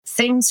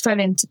things fell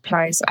into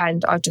place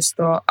and I just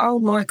thought, oh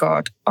my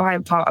God, I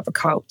am part of a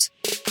cult.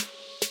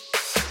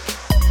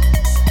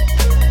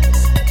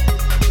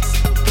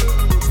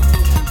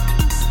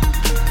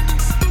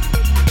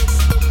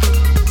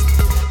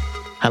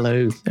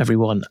 Hello,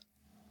 everyone.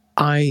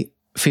 I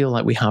feel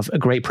like we have a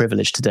great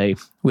privilege today.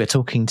 We're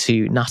talking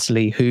to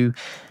Natalie, who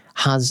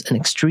has an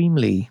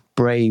extremely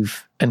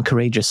brave and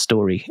courageous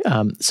story.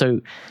 So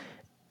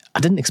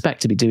I didn't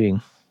expect to be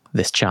doing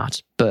this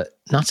chat, but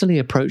Natalie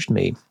approached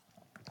me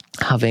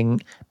having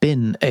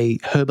been a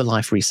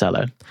Herbalife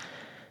reseller,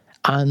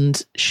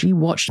 and she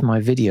watched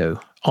my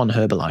video on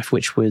Herbalife,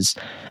 which was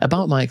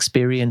about my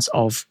experience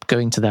of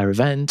going to their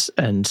event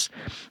and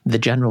the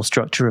general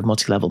structure of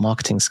multi-level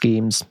marketing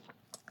schemes,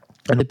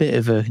 and a bit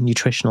of a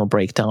nutritional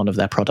breakdown of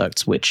their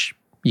products, which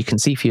you can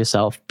see for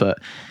yourself, but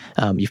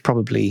you've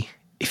probably,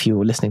 if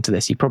you're listening to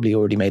this, you've probably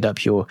already made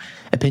up your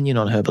opinion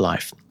on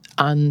Herbalife.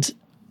 And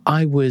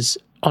I was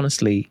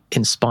honestly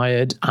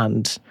inspired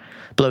and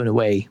blown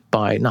away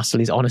by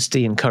Natalie's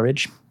honesty and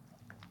courage,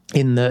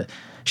 in that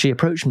she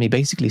approached me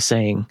basically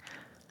saying,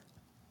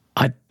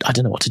 I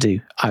don't know what to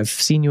do. I've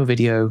seen your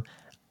video.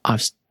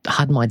 I've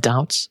had my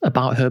doubts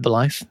about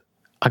Herbalife.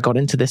 I got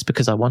into this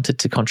because I wanted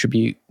to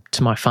contribute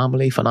to my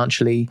family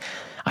financially.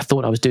 I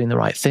thought I was doing the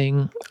right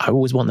thing. I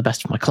always want the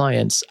best for my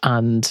clients.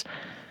 And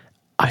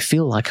I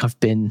feel like I've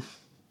been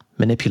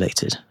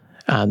manipulated.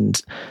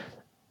 And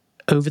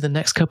over the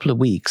next couple of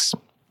weeks,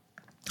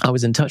 I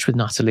was in touch with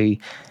Natalie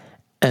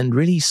and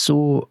really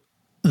saw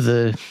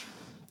the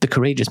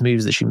courageous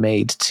moves that she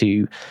made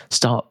to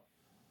start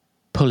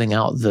pulling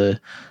out the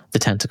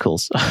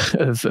tentacles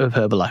of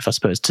Herbalife, I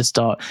suppose, to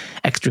start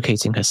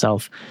extricating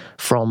herself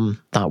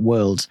from that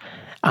world.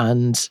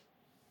 And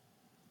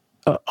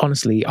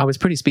honestly, I was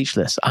pretty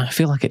speechless. I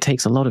feel like it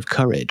takes a lot of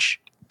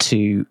courage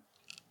to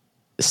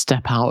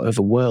step out of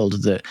a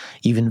world that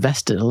you've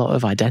invested a lot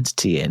of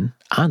identity in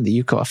and that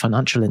you've got a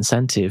financial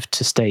incentive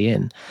to stay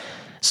in.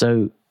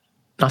 So,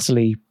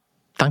 Natalie,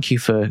 thank you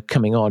for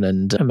coming on,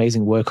 and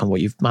amazing work on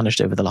what you've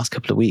managed over the last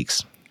couple of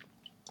weeks.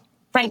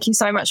 Thank you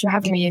so much for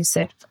having me,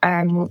 Yusuf.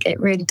 It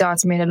really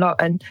does mean a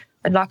lot. And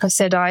like I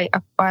said, I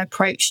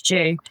approached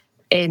you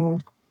I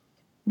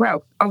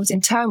was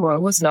in turmoil,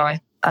 wasn't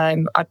I?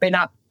 I'd been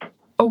up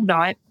all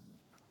night.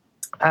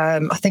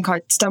 I think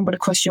I stumbled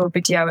across your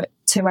video at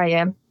 2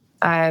 a.m.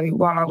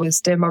 While I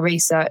was doing my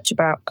research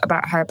about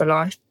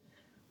Herbalife.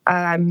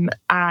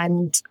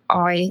 And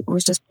I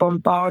was just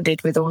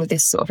bombarded with all of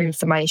this sort of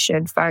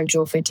information, found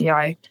your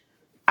video.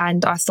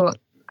 And I thought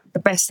the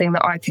best thing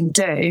that I can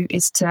do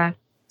is to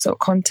sort of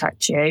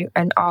contact you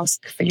and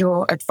ask for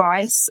your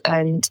advice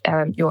and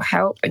your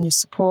help and your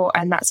support.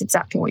 And that's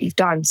exactly what you've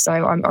done. So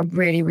I'm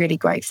really, really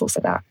grateful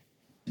for that.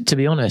 To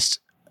be honest,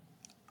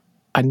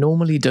 I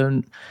normally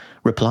don't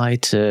reply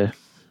to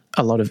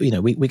a lot of,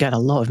 we get a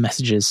lot of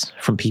messages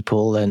from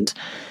people, and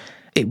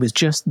it was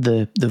just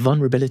the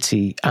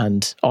vulnerability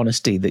and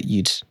honesty that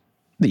you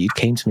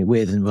came to me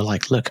with, and were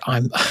like, look,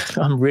 I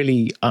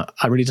really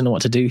don't know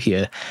what to do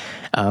here.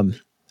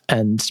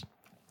 And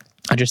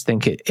I just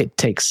think it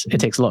takes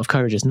a lot of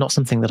courage. It's not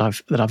something that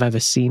I've ever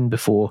seen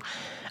before.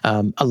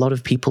 A lot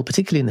of people,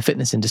 particularly in the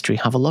fitness industry,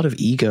 have a lot of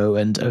ego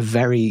and are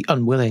very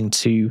unwilling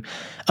to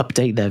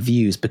update their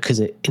views because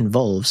it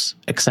involves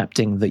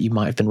accepting that you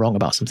might have been wrong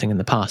about something in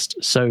the past.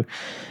 So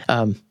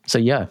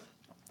yeah.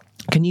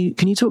 Can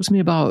you talk to me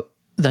about,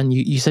 then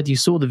you said you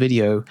saw the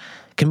video.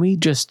 Can we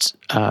just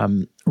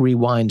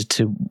rewind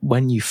to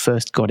when you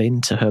first got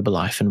into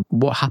Herbalife and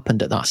what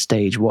happened at that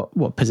stage?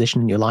 What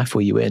position in your life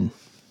were you in?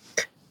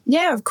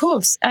 Yeah, of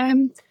course.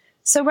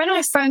 So when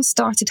I first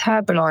started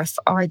Herbalife,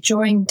 I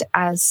joined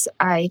as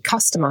a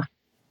customer.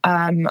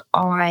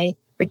 I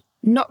would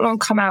not long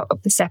come out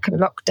of the second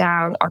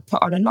lockdown. I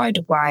put on a load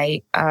of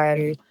weight,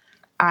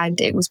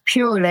 and it was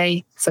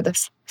purely for the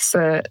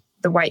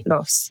weight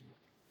loss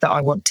that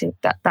I wanted.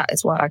 That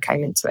is why I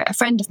came into it. A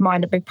friend of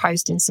mine had been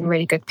posting some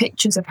really good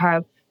pictures of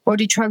her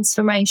body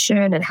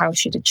transformation and how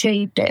she'd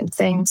achieved it and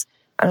things.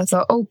 And I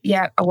thought, oh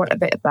yeah, I want a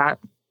bit of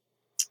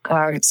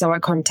that. So I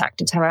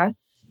contacted her.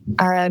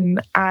 And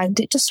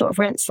it just sort of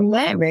went from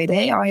there,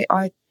 really.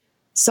 I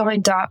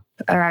signed up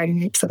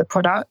for the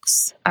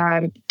products,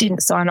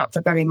 didn't sign up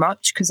for very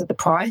much because of the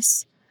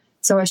price.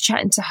 So I was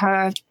chatting to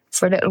her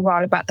for a little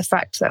while about the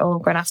fact that, I'm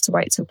going to have to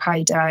wait till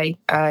payday.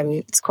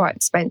 It's quite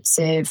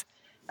expensive.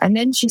 And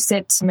then she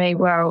said to me,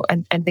 well,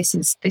 and this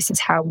is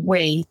how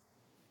we,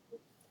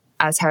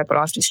 as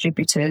Herbalife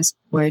distributors,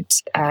 would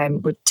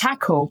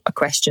tackle a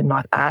question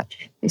like that,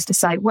 is to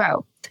say,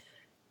 well,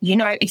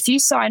 if you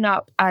sign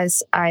up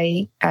as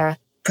a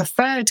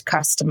preferred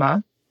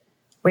customer,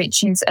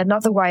 which is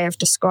another way of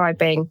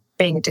describing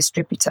being a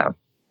distributor,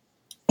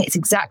 it's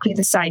exactly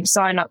the same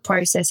sign-up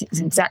process. It's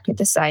exactly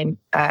the same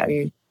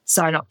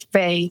sign-up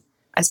fee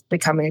as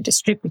becoming a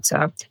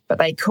distributor, but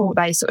they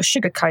sort of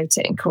sugarcoat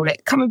it and call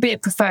it, come and be a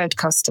preferred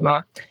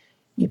customer.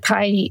 You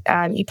pay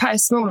a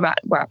small amount,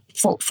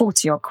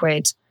 40 odd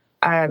quid,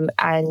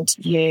 and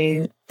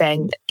you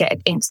then get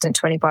an instant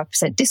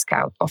 25%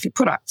 discount off your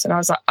products. And I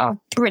was like, oh,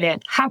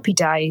 brilliant, happy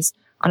days.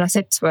 And I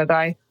said to her,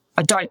 though,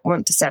 I don't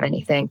want to sell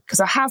anything,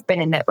 because I have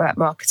been in network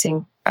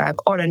marketing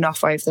on and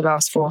off over the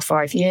last 4 or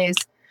 5 years.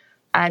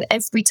 And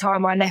every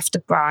time I left a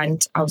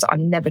brand, I was like,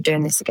 I'm never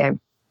doing this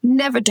again.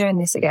 Never doing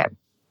this again.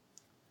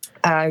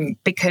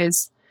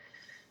 Because,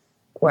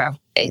 well,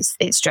 it's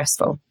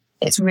stressful.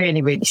 It's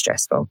really, really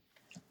stressful.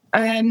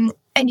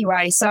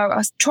 Anyway, so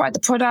I tried the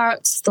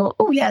products, thought,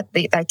 oh yeah,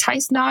 they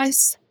taste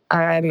nice.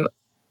 I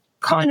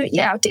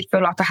did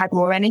feel like I had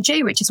more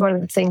energy, which is one of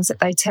the things that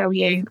they tell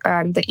you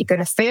that you're going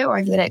to feel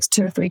over the next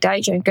 2 or 3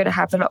 days. You're going to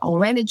have a lot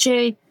more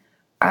energy.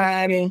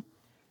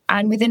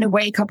 And within a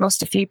week, I've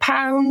lost a few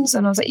pounds,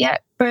 and I was like, yeah,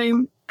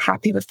 boom,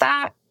 happy with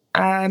that.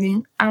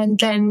 And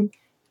then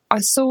I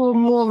saw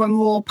more and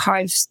more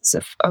posts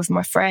of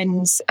my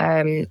friends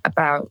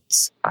about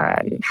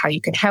how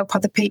you can help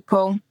other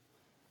people.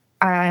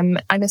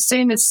 And as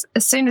soon as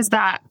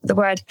that, the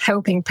word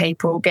helping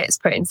people gets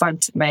put in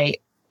front of me,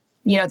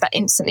 that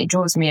instantly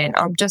draws me in.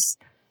 I'm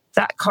just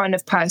that kind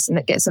of person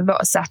that gets a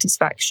lot of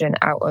satisfaction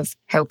out of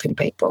helping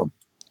people.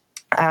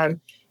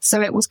 So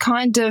it was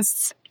kind of,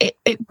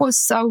 it was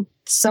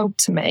sold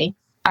to me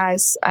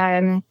as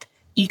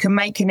you can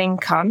make an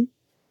income,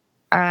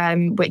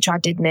 which I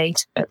did need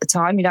at the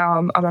time.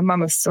 I'm a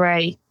mum of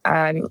 3.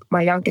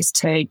 My youngest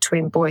 2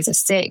 twin boys are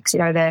 6.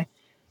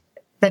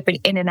 They've been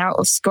in and out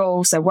of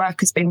school, so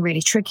work has been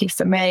really tricky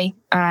for me.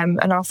 And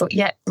I thought,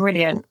 yeah,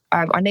 brilliant.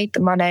 I need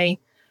the money.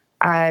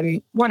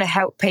 Want to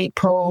help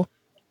people,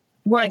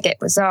 want to get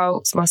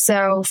results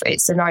myself.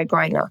 It's a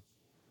no-brainer.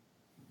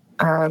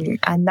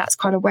 And that's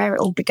kind of where it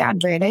all began,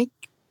 really.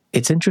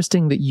 It's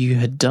interesting that you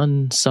had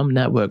done some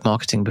network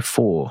marketing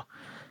before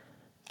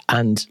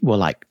and were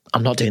like,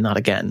 I'm not doing that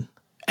again.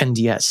 And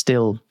yet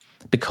still,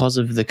 because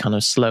of the kind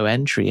of slow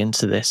entry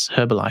into this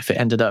Herbalife, it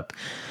ended up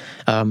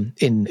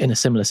in a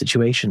similar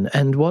situation.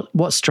 And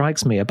what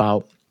strikes me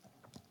about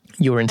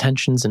your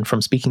intentions, and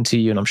from speaking to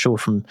you, and I'm sure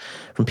from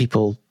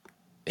people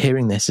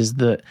hearing this, is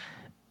that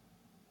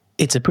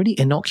it's a pretty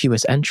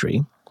innocuous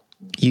entry.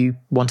 You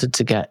wanted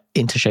to get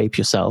into shape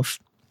yourself,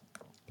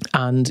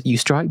 and you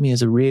strike me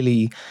as a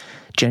really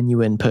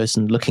genuine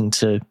person looking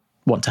to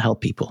want to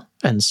help people.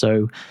 And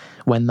so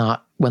when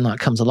that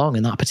comes along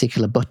and that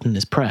particular button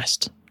is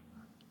pressed,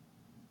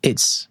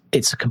 it's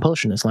a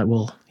compulsion. It's like,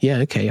 well, yeah,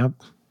 okay,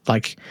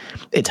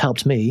 it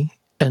helped me,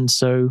 and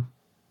so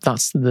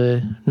that's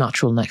the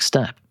natural next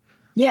step.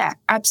 Yeah,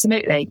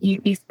 absolutely.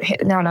 You've hit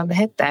the nail on the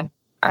head there.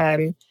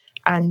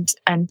 And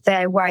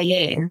their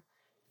way in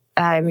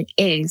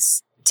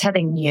is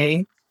telling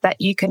you that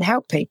you can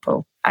help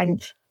people.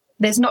 And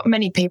there's not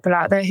many people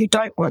out there who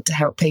don't want to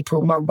help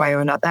people one way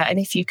or another. And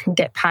if you can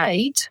get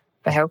paid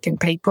for helping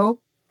people,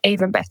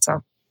 even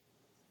better.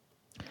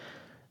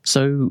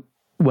 So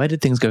where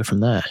did things go from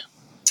there?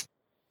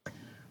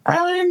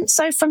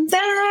 So from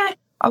there,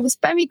 I was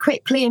very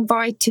quickly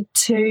invited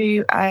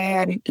to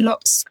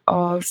lots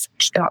of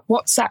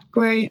WhatsApp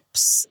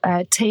groups,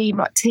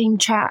 team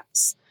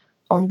chats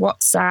on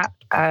WhatsApp,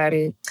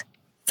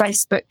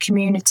 Facebook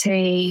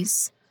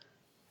communities,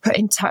 put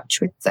in touch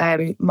with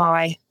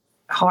my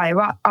higher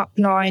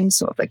upline,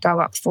 sort of that go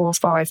up 4 or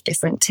 5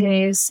 different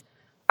tiers.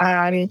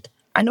 And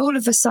all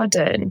of a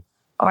sudden,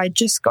 I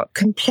just got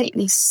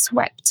completely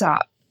swept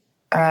up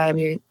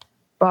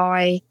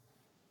by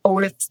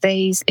all of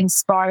these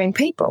inspiring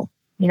people.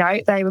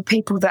 They were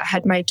people that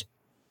had made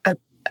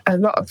a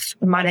lot of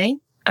money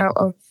out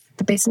of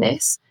the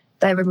business.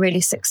 They were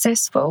really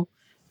successful.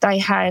 They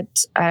had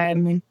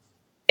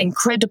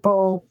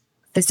incredible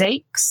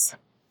physiques.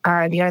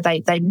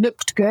 They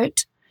looked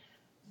good.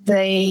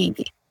 The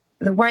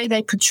way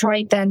they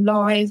portrayed their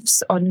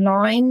lives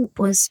online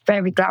was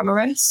very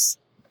glamorous.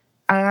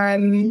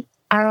 And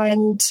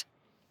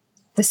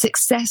the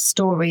success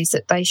stories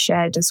that they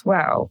shared as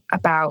well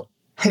about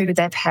who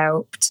they've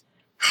helped,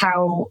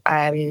 how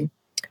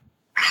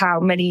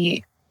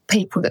many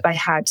people that they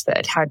had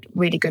that had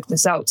really good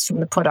results from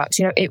the product.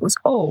 It was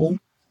all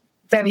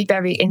very,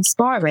 very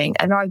inspiring.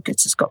 And I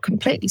just got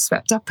completely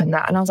swept up in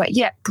that. And I was like,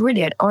 yeah,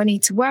 brilliant. I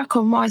need to work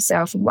on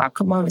myself and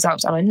work on my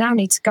results. And I now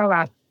need to go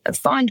out and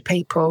find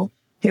people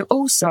who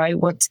also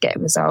want to get a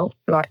result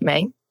like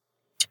me,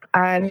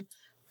 and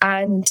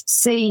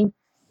see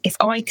if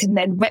I can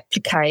then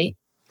replicate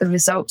the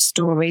results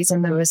stories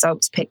and the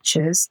results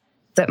pictures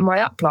that my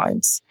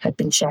uplines had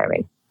been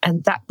sharing.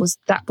 And that was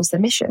the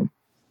mission.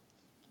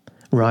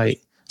 Right.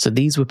 So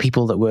these were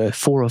people that were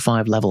 4 or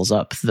 5 levels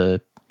up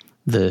the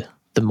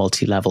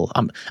multi-level.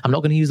 I'm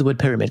not going to use the word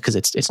pyramid because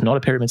it's not a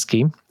pyramid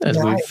scheme as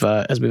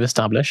we've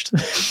established.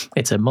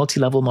 It's a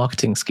multi-level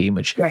marketing scheme,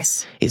 which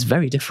is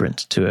very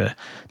different to a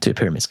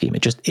pyramid scheme.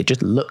 It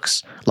just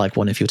looks like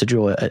one if you were to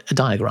draw a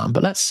diagram.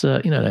 But let's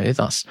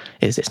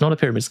it's not a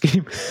pyramid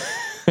scheme.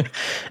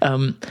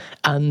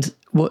 And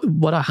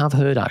what I have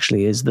heard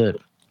actually is that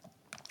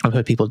I've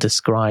heard people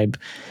describe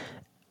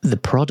the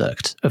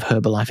product of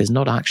Herbalife is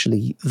not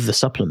actually the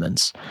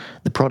supplements.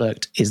 The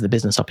product is the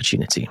business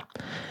opportunity.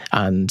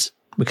 And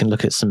we can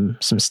look at some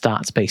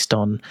stats based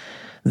on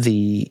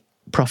the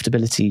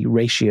profitability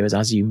ratios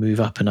as you move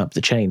up and up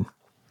the chain.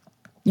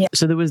 Yeah.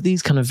 So there was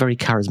these kind of very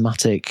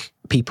charismatic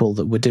people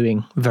that were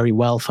doing very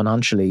well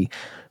financially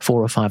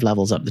 4 or 5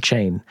 levels up the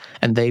chain,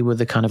 and they were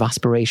the kind of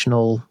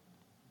aspirational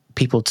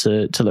people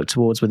to look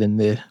towards within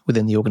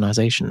the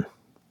organization.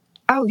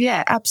 Oh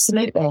yeah,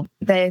 absolutely.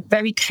 They're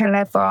very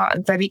clever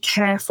and very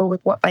careful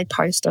with what they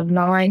post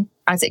online.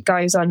 As it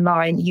goes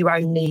online, you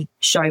only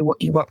show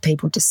what you want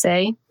people to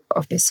see,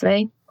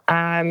 obviously.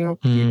 And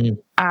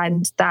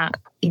that,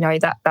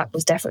 that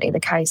was definitely the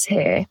case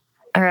here.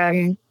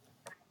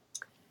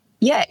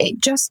 It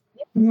just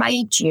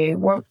made you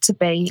want to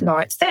be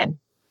like them.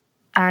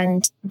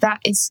 And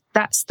that's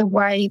the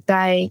way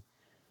they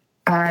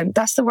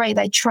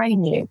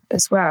train you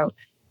as well.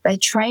 They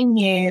train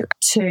you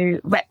to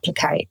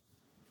replicate,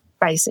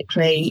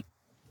 basically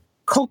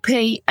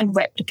copy and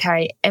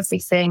replicate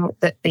everything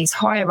that these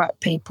higher up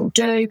people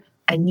do,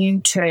 and you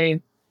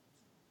too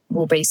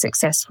will be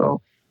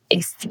successful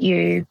if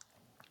you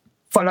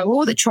follow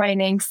all the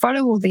training,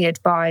 follow all the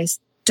advice,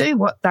 do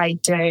what they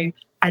do,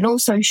 and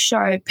also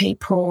show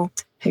people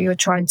who you're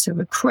trying to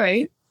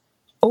recruit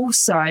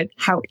also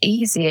how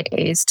easy it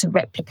is to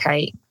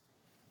replicate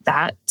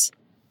that.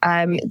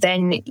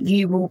 Then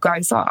you will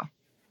go far.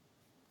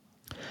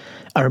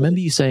 I remember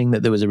you saying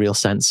that there was a real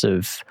sense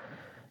of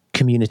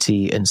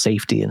community and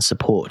safety and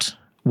support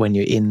when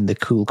you're in the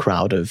cool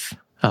crowd of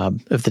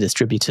the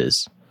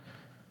distributors.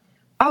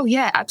 Oh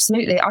yeah,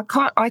 absolutely.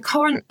 I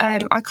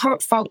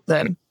can't fault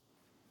them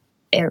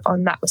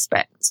on that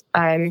respect.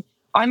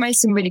 I made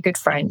some really good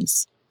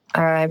friends,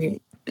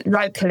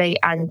 locally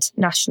and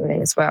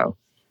nationally as well.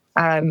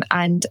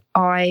 And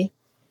I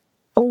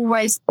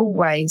always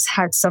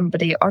had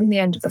somebody on the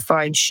end of the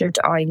phone should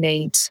I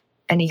need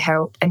any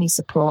help, any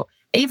support.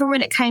 Even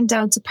when it came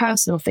down to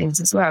personal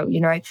things as well,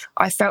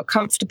 I felt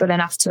comfortable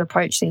enough to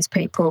approach these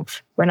people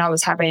when I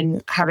was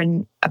having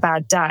a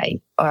bad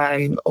day,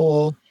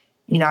 or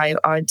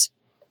I'd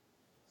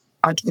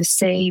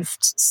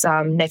received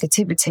some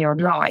negativity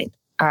online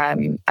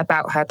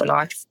about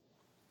Herbalife,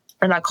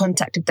 and I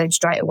contacted them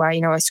straight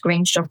away. I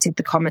screenshotted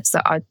the comments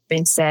that I'd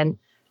been sent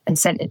and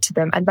sent it to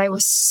them, and they were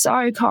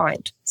so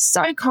kind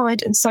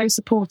and so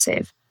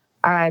supportive,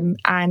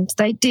 and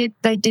they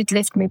did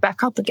lift me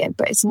back up again.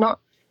 But it's not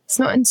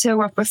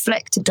until I've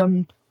reflected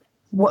on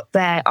what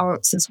their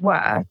answers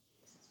were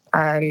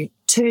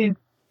to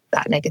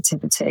that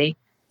negativity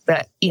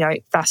that,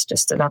 that's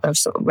just another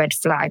sort of red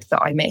flag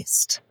that I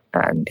missed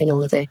in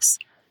all of this.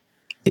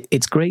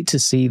 It's great to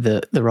see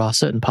that there are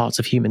certain parts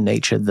of human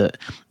nature that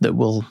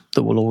will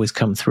always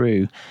come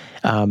through.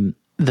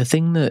 The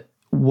thing that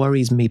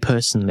worries me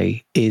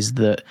personally is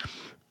that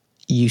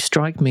you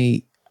strike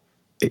me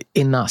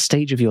in that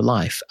stage of your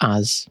life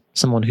as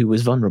someone who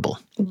was vulnerable.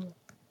 Mm-hmm.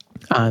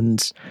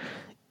 And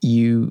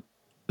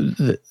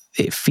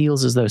it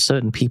feels as though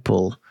certain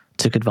people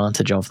took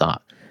advantage of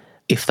that.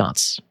 If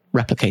that's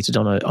replicated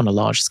on a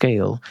large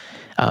scale,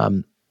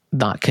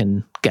 that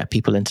can get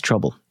people into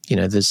trouble. We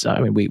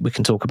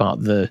can talk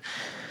about the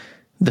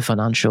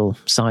financial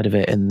side of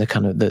it and the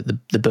kind of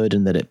the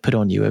burden that it put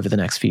on you over the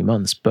next few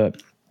months.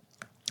 But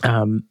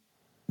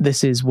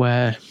this is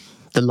where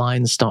the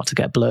lines start to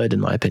get blurred, in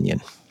my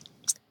opinion.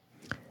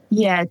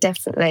 Yeah,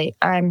 definitely.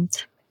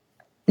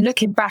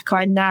 Looking back,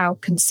 I now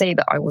can see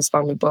that I was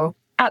vulnerable.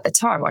 At the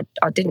time,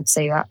 I didn't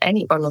see that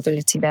any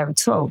vulnerability there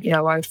at all.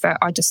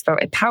 I just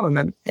felt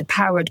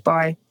empowered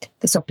by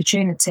this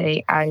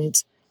opportunity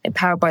and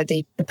empowered by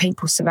the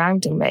people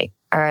surrounding me.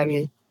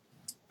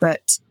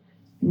 But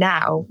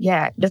now,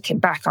 looking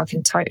back, I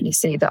can totally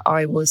see that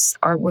I was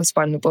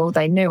vulnerable.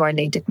 They knew I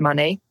needed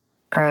money,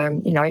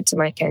 to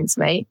make ends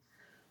meet,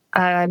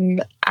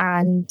 and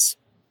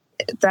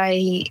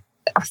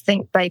I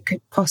think they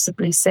could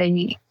possibly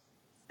see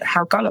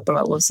how gullible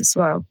I was as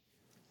well.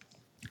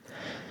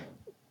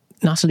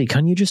 Natalie,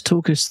 can you just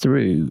talk us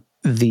through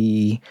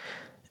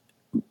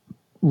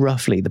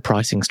roughly the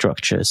pricing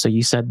structure? So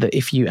you said that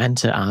if you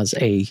enter as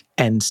a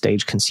end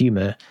stage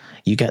consumer,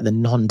 you get the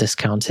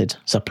non-discounted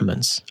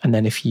supplements. And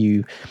then if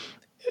you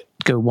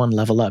go one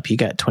level up, you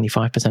get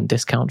 25%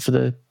 discount for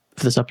the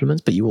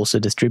supplements, but you also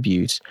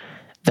distribute.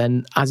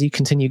 Then as you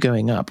continue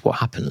going up, what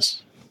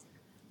happens?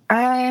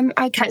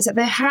 Okay, so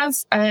they have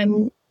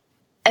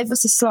ever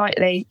so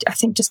slightly, I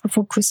think just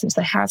before Christmas,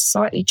 they have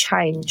slightly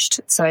changed.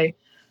 So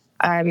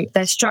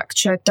their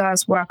structure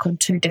does work on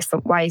 2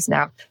 different ways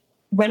now.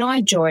 When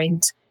I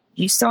joined,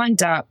 you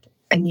signed up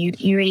and you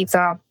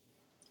either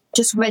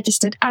just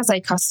registered as a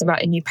customer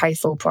and you pay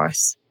full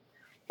price,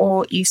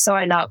 or you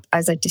sign up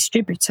as a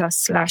distributor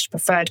 /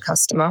 preferred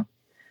customer,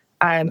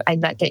 and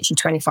that gets you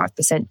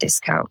 25%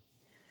 discount.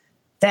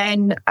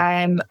 Then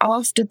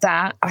after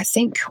that, I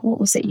think, what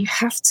was it? You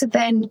have to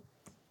then,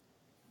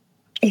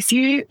 if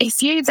you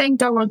then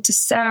go on to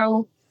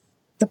sell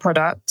the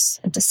products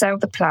and to sell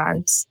the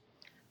plans,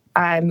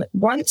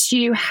 once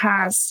you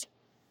have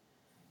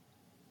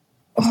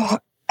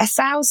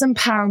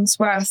 £1,000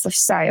 worth of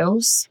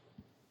sales,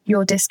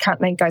 your discount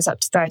then goes up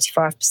to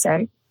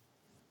 35%.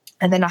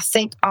 And then I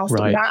think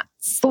after that,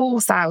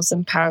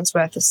 £4,000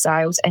 worth of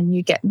sales, and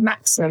you get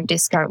maximum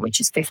discount, which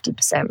is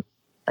 50%.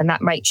 And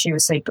that makes you a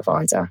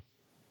supervisor.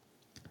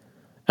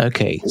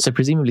 Okay, so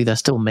presumably they're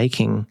still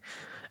making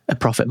a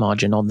profit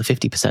margin on the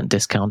 50%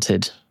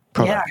 discounted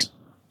product.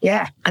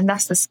 Yeah. And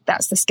that's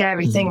the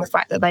scary thing, the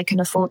fact that they can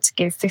afford to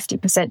give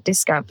 50%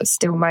 discount but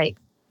still make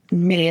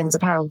millions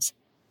of pounds.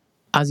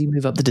 As you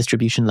move up the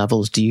distribution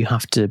levels, do you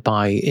have to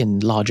buy in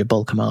larger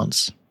bulk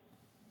amounts?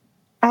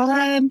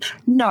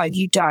 No,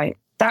 you don't.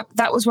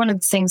 That was one of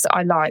the things that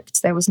I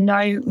liked. There was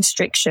no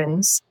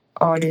restrictions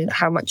on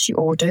how much you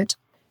ordered.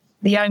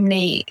 The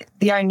only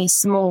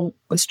small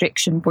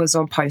restriction was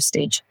on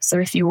postage. So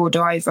if you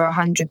order over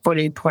 100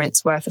 volume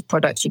points worth of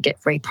products, you get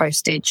free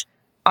postage.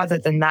 Other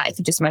than that, if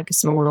you just make a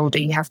small order,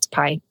 you have to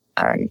pay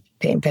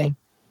P&P.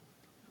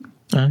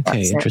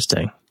 Okay,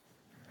 interesting.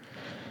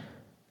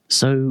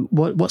 So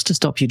what's to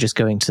stop you just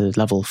going to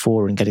level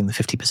 4 and getting the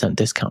 50%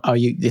 discount?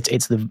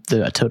 It's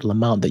the total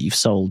amount that you've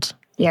sold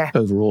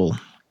overall.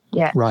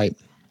 Yeah. Right.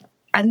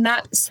 And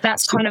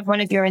that's kind of one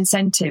of your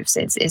incentives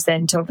is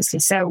then to obviously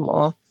sell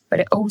more. But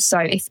it also,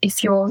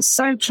 if you're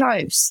so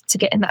close to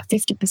getting that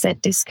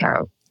 50%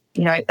 discount,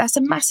 that's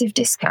a massive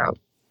discount.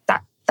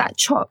 That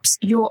chops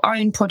your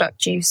own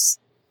product use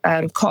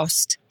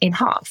cost in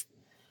half.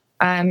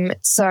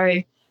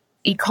 So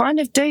you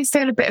kind of do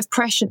feel a bit of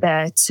pressure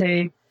there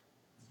to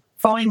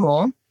buy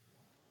more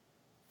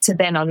to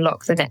then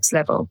unlock the next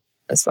level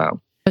as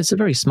well. It's a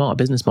very smart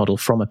business model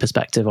from a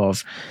perspective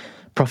of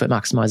profit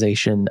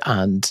maximization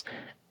and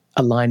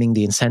aligning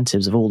the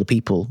incentives of all the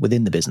people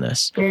within the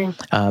business.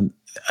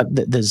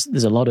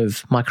 There's a lot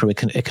of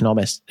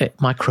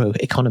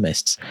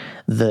microeconomists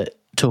that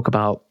talk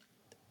about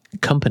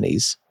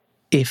companies,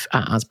 if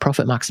as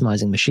profit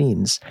maximizing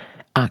machines,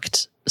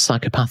 act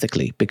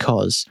psychopathically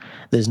because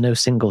there's no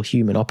single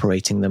human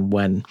operating them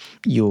when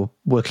you're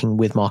working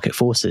with market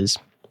forces.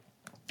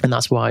 And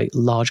that's why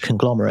large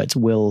conglomerates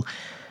will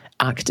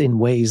act in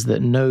ways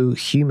that no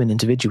human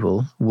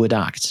individual would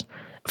act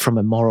from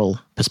a moral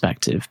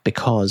perspective,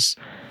 because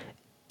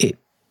the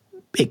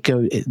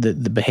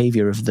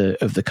behavior of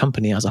the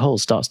company as a whole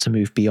starts to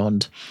move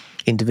beyond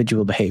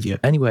individual behavior.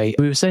 Anyway,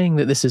 we were saying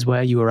that this is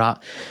where you were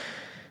at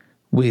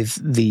with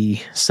the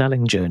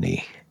selling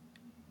journey.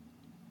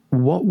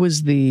 What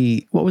was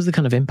the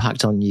kind of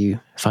impact on you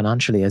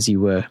financially as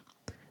you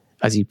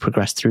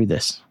progressed through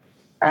this?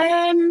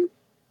 To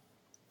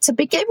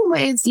begin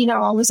with,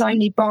 I was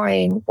only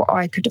buying what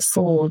I could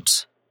afford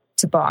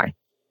to buy.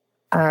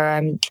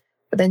 But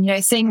then,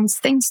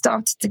 things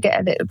started to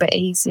get a little bit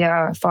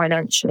easier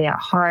financially at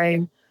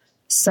home.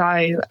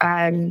 So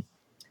I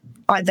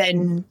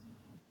then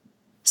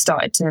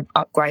started to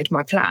upgrade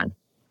my plan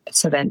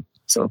to then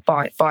sort of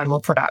buy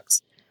more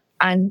products.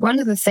 And one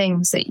of the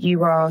things that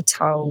you are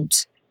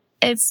told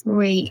on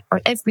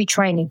every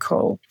training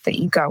call that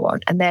you go on,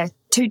 and they're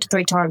 2 to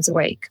 3 times a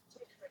week,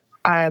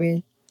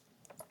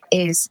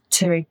 is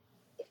to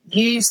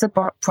use the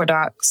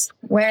products,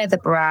 wear the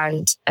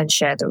brand, and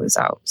share the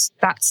results.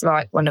 That's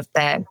like one of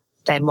their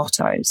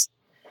mottos.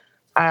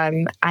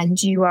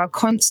 And you are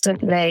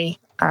constantly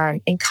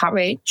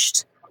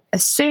encouraged,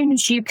 as soon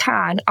as you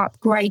can,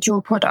 upgrade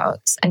your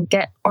products and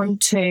get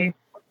onto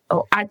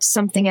or add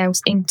something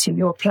else into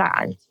your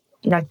plan,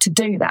 to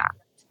do that.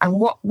 And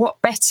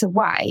what better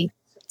way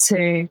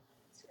to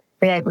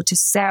be able to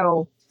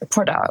sell the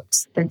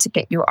products than to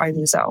get your own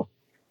result?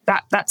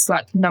 That's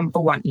like number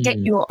one. Get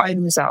your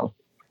own result.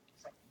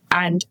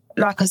 And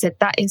like I said,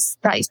 that is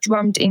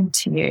drummed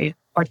into you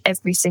on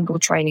every single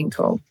training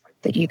call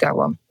that you go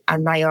on,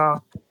 and they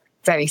are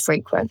very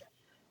frequent.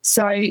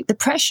 So the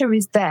pressure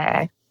is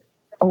there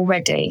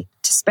already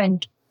to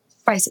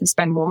basically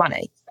spend more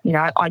money.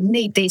 I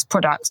need these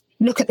products.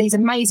 Look at these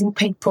amazing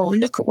people.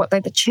 Look at what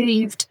they've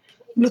achieved.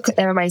 Look at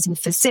their amazing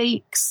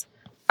physiques.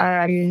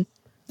 They're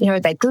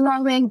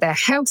glowing. They're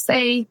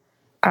healthy.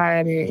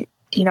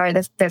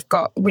 They've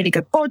got really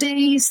good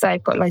bodies.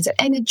 They've got loads of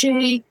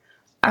energy.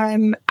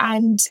 And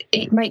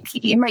it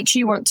makes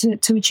you want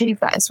to achieve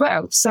that as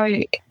well. So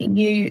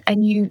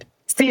you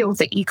feel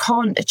that you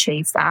can't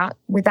achieve that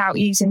without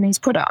using these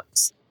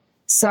products.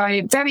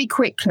 So very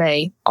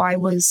quickly, I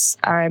was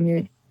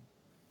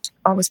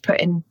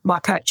putting my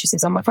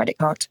purchases on my credit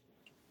card.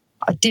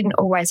 I didn't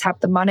always have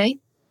the money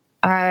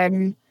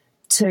to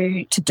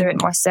do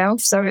it myself,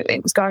 so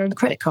it was going on the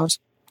credit card,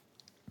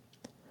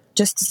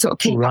 just to sort of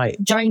keep up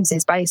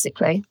Joneses,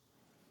 basically.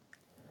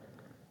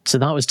 So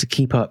that was to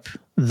keep up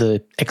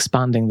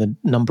expanding the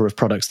number of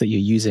products that you're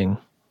using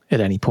at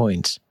any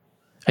point,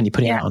 and you're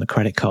putting it on a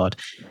credit card.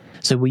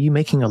 So were you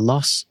making a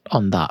loss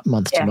on that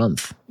month to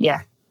month?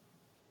 Yeah,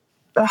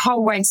 the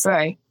whole way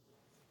through.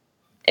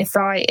 If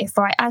I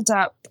add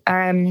up,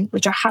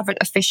 which I haven't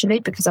officially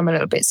because I'm a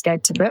little bit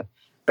scared to look,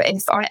 but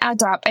if I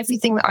add up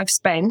everything that I've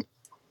spent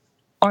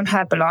on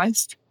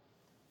Herbalife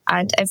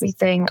and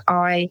everything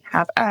I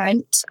have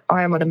earned,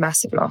 I am on a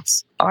massive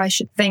loss. I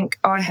should think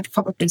I have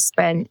probably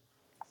spent,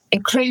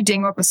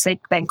 including obviously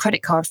then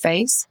credit card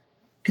fees,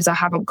 because I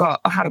haven't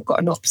got a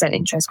 0%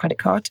 interest credit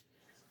card.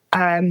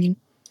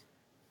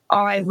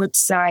 I would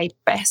say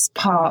best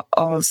part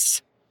of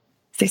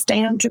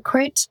 1,500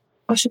 quid,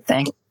 I should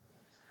think,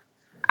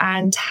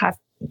 and have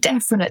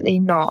definitely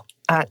not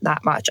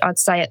that much. I'd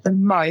say at the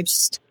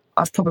most,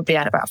 I've probably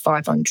had about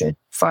 £500 to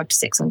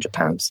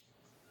 £600.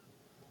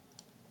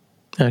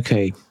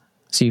 Okay,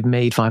 so you've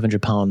made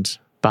 £500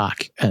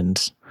 back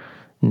and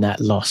net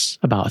loss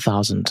about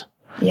 1,000.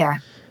 Yeah.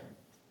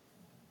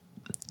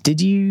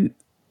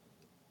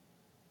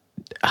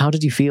 How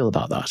did you feel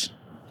about that?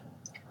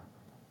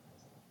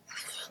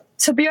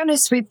 To be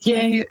honest with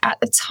you,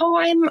 at the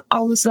time, I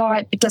was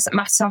like, it doesn't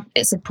matter.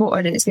 It's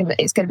important, and it's going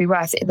to be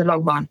worth it in the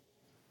long run.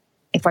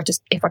 If I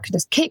could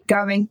just keep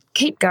going,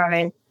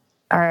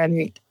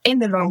 in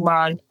the long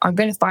run, I'm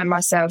going to find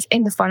myself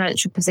in the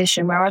financial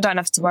position where I don't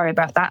have to worry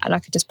about that, and I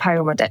could just pay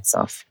all my debts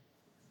off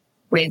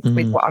with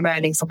what I'm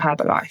earning from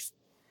Herbalife.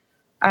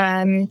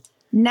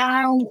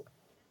 Now,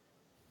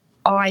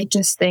 I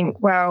just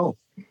think, well,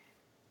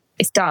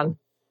 it's done.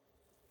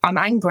 I'm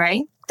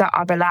angry that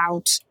I've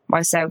allowed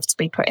myself to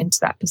be put into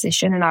that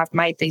position, and I've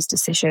made these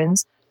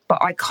decisions,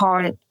 but I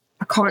can't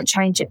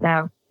change it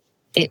now.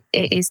 It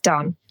is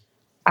done.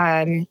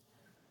 What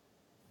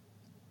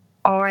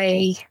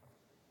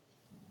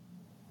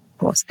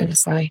was I going to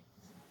say?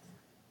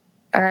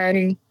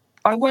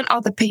 I want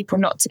other people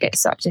not to get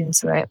sucked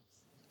into it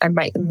and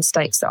make the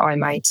mistakes that I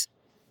made.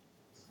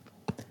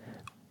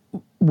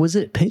 Was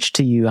it pitched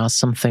to you as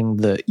something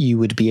that you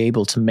would be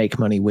able to make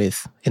money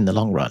with in the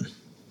long run?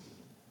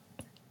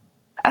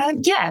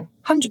 Yeah,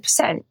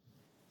 100%.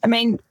 I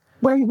mean,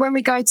 when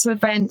we go to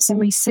events and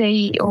we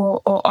see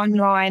or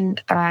online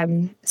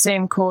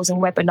Zoom calls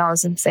and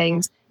webinars and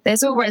things,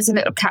 there's always a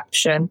little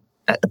caption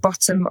at the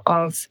bottom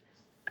of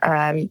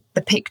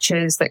the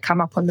pictures that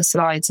come up on the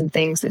slides and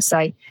things that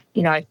say,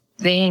 you know,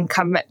 the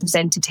income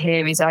represented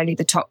here is only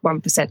the top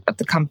 1% of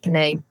the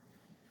company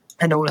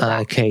and all of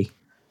that. Okay.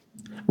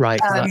 Right.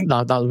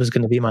 That was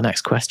going to be my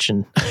next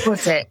question.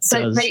 Was it?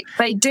 So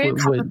they do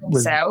cover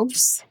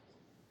themselves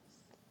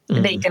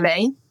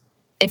legally.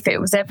 If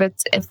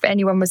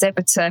anyone was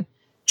ever to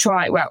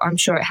try, well, I'm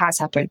sure it has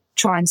happened,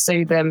 try and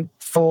sue them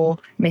for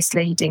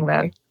misleading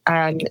them,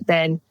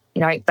 then,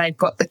 you know, they've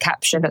got the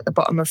caption at the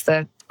bottom of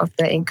the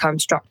income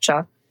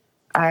structure.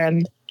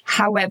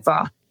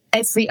 However,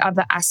 every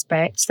other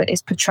aspect that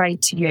is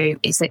portrayed to you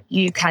is that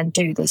you can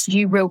do this.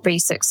 You will be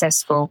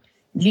successful.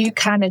 You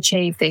can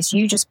achieve this.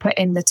 You just put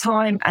in the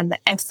time and the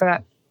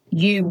effort.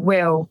 You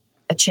will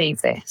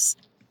achieve this.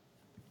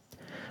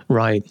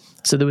 Right.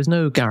 So there was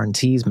no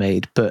guarantees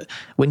made, but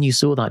when you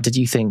saw that, did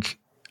you think,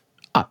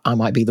 I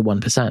might be the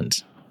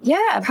 1%?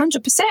 Yeah,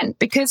 100%,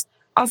 because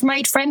I've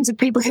made friends with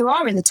people who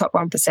are in the top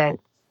 1%.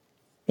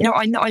 You know,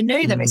 I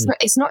knew them.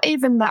 It's not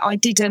even that I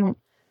didn't.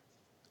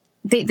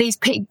 These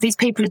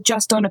people are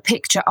just on a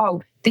picture.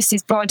 Oh, this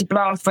is blah, blah,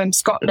 blah from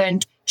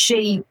Scotland.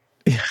 She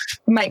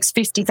makes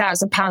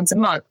 £50,000 a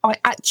month. I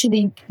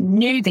actually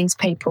knew these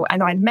people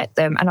and I met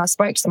them and I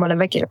spoke to them on a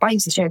regular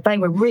basis. You know, they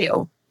were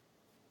real.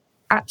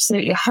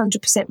 Absolutely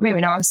 100% real.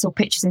 You know, I saw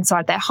pictures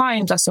inside their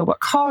homes. I saw what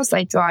cars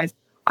they drive.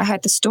 I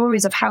heard the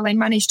stories of how they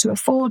managed to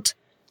afford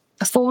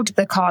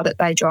the car that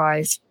they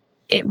drive.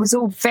 It was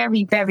all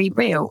very, very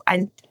real.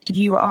 And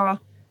you are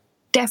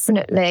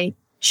definitely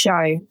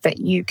show that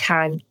you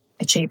can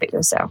achieve it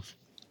yourself.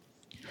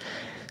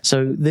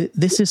 So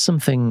this is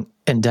something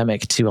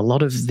endemic to a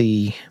lot of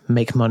the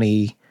make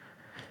money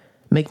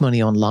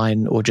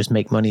online or just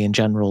make money in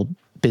general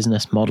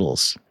business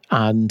models.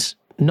 And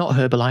not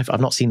Herbalife.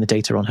 I've not seen the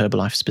data on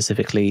Herbalife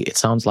specifically. It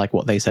sounds like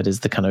what they said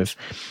is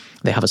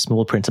they have a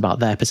small print about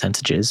their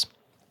percentages.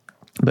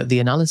 But the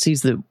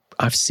analyses that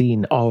I've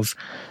seen of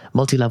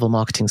multi-level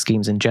marketing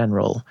schemes in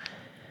general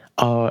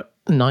are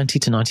 90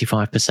 to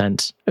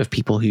 95% of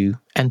people who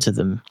enter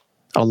them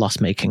are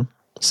loss-making.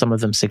 Some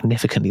of them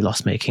significantly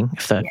loss-making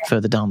if they're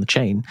further down the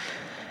chain.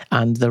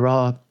 And there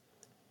are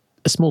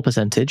a small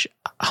percentage,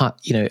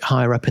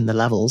 higher up in the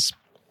levels,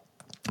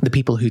 the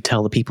people who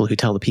tell the people who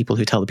tell the people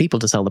who tell the people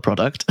to sell the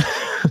product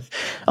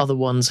are the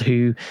ones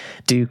who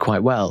do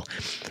quite well.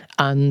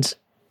 And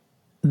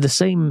the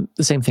same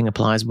thing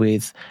applies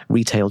with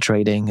retail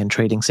trading and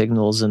trading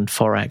signals and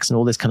Forex and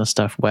all this kind of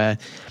stuff, where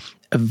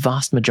a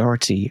vast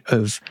majority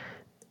of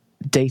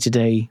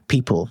day-to-day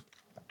people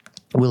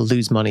will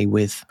lose money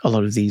with a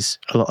lot of these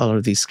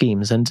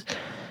schemes. And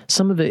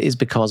some of it is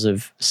because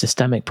of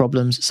systemic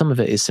problems. Some of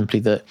it is simply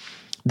that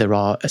there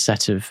are a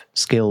set of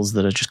skills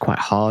that are just quite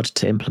hard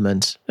to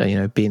implement,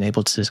 being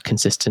able to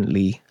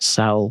consistently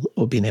sell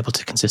or being able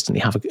to consistently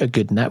have a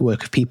good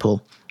network of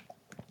people.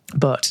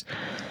 But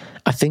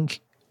I think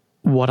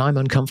what I'm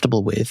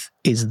uncomfortable with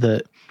is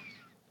that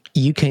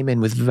you came in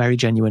with very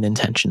genuine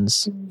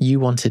intentions. You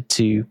wanted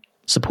to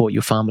support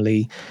your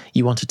family.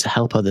 You wanted to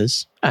help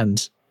others.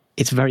 And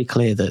it's very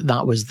clear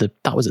that was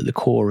at the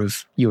core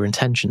of your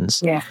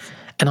intentions. Yeah.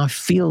 And I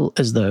feel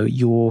as though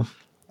your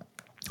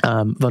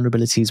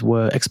vulnerabilities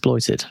were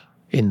exploited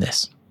in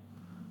this.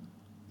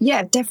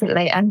 Yeah,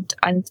 definitely. And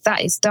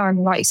that is done,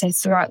 like you said,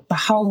 throughout the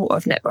whole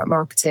of network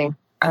marketing.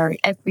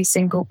 Every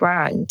single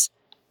brand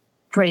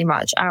pretty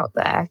much out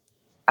there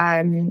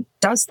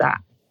does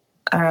that.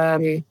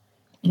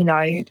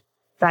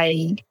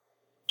 They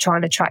try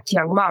and attract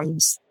young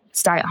mums,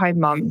 stay-at-home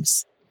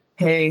mums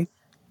who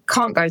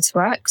can't go to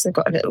work because they've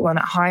got a little one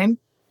at home,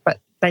 but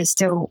they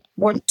still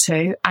want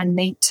to and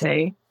need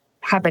to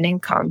have an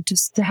income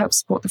just to help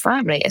support the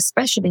family,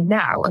 especially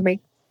now. I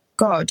mean,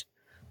 God,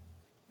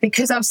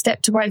 because I've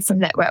stepped away from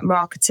network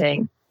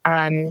marketing,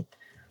 I'm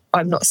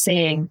not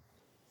seeing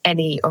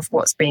any of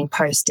what's being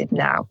posted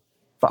now.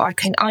 But I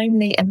can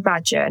only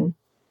imagine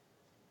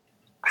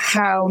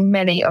how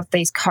many of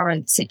these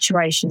current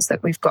situations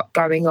that we've got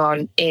going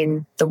on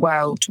in the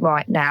world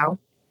right now,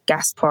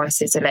 gas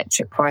prices,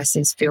 electric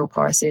prices, fuel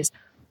prices.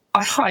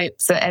 I hope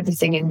that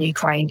everything in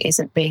Ukraine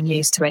isn't being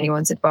used to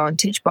anyone's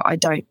advantage, but I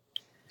don't.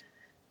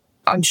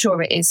 I'm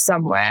sure it is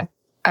somewhere.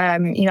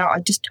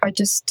 I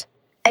just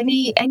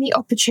any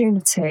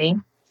opportunity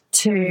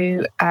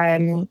to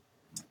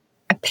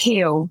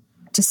appeal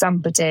to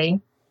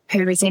somebody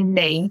who is in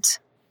need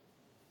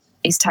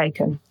is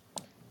taken.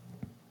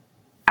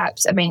 I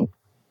mean,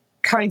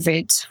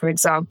 COVID, for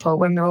example,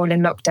 when we were all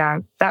in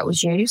lockdown, that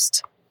was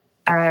used.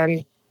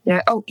 You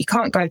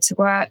can't go to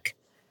work.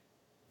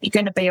 You're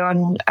going to be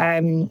on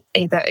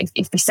either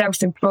if you're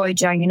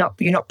self-employed, you're not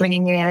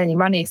bringing in any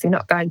money. If you're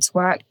not going to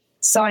work,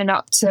 sign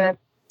up to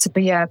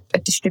be a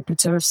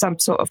distributor of some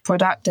sort of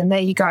product, and there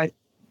you go.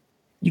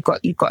 You've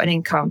got an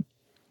income.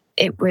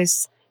 It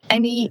was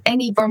any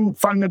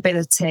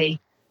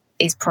vulnerability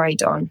is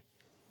preyed on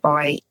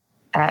by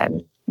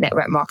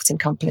network marketing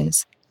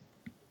companies.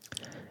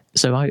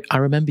 So I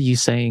remember you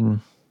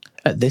saying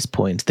at this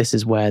point, this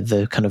is where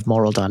the kind of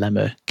moral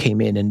dilemma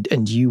came in,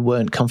 and you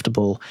weren't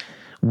comfortable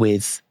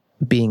with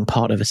being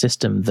part of a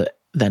system that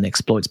then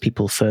exploits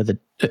people further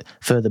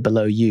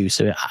below you.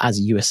 So as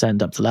you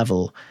ascend up the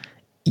level,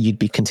 you'd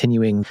be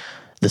continuing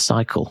the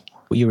cycle.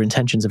 Your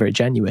intentions are very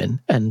genuine.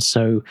 And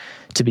so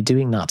to be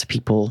doing that to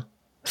people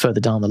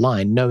further down the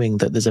line, knowing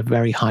that there's a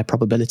very high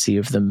probability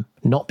of them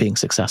not being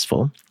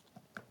successful,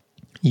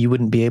 you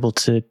wouldn't be able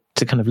to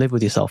kind of live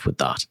with yourself with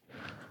that.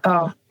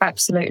 Oh,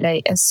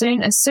 absolutely. As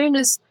soon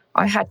as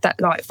I had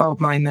that light bulb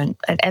moment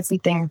and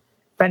everything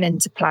fell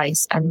into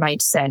place and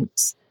made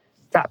sense,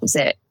 that was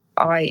it.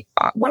 I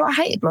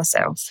hated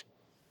myself.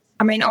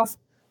 I mean,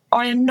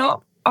 I'm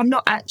not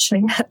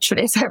actually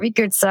naturally a very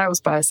good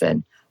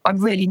salesperson. I'm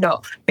really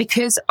not,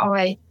 because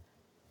I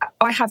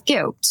have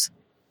guilt.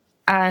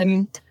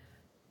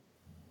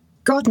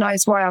 God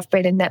knows why I've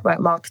been in network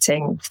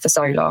marketing for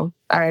so long,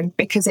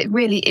 because it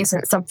really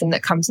isn't something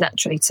that comes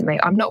naturally to me.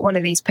 I'm not one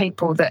of these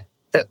people that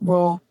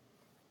won't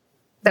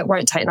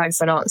take no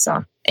for an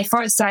answer. If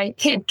I say,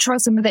 here, try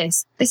some of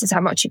this is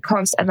how much it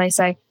costs, and they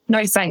say,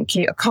 no, thank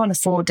you, I can't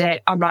afford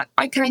it, I'm like,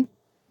 okay,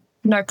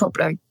 no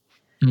problem.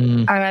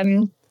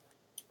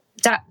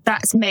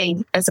 That's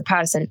me as a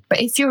person. But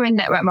if you're in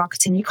network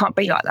marketing, you can't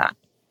be like that.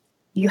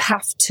 You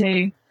have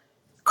to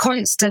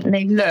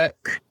constantly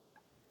look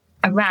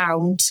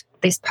around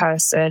this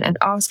person and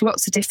ask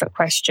lots of different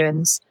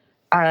questions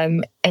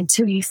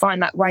until you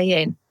find that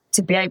way in,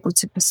 to be able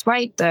to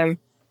persuade them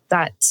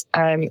that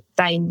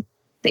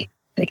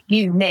that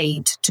you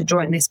need to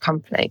join this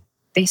company.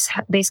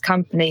 This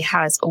company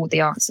has all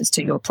the answers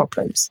to your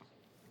problems.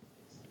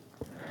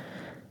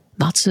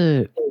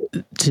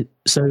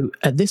 So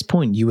at this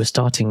point, you were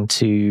starting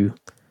to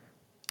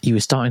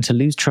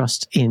lose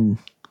trust in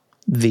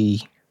your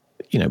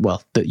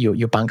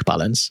bank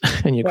balance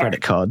and your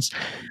credit cards,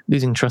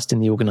 losing trust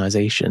in the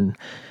organization.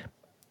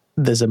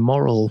 There's a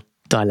moral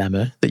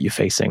dilemma that you're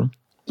facing.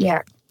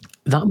 Yeah.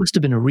 That must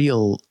have been a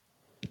real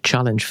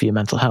challenge for your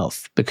mental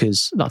health,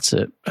 because that's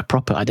a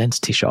proper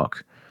identity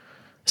shock,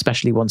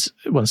 especially once,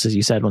 as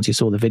you said, once you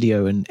saw the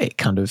video and it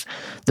kind of,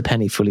 the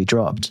penny fully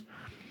dropped.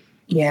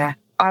 Yeah,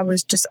 I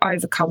was just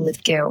overcome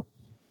with guilt.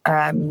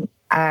 My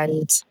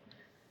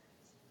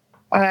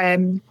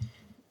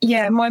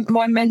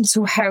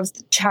mental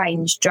health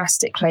changed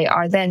drastically.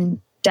 I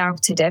then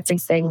doubted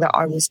everything that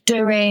I was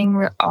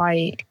doing.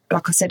 Like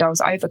I said, I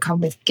was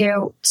overcome with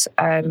guilt.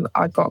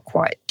 I got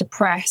quite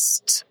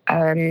depressed.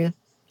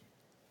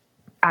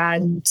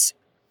 And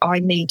I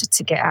needed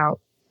to get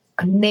out.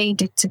 I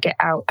needed to get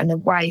out and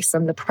away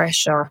from the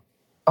pressure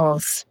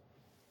of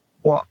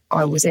what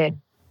I was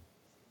in.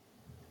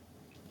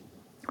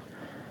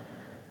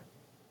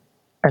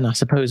 And I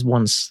suppose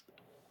once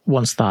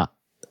that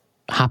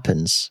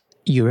happens,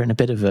 you're in a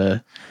bit of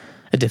a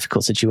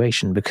difficult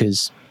situation,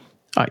 because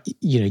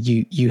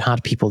you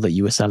had people that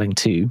you were selling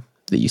to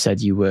that you said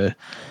you were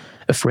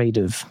afraid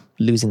of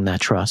losing their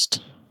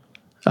trust.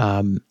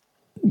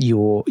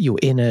 You're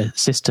in a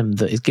system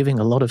that is giving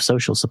a lot of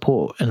social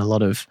support and a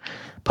lot of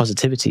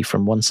positivity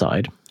from one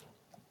side.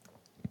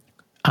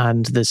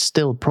 And there's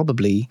still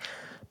probably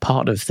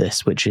part of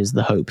this, which is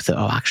the hope that,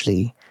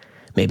 actually,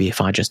 maybe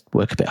if I just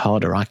work a bit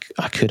harder, I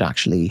could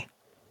actually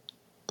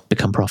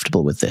become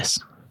profitable with this.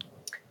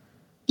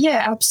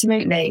 Yeah,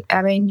 absolutely.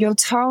 I mean, you're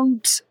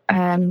told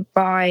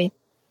by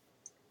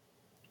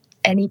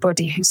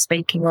anybody who's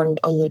speaking on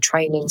your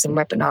trainings and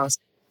webinars,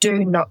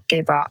 do not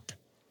give up.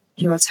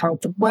 You're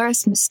told the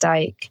worst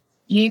mistake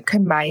you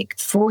can make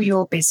for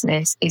your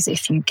business is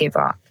if you give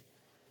up.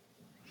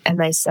 And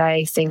they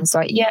say things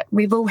like, yeah,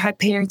 we've all had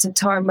periods of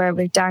time where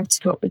we've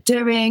doubted what we're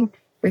doing.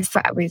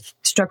 We've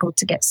struggled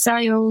to get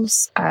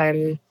sales,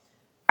 and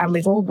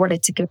we've all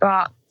wanted to give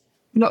up.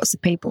 Lots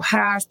of people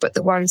have, but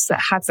the ones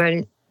that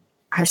haven't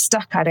have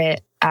stuck at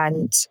it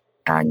and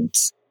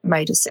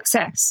made a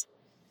success.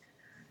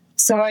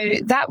 So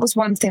that was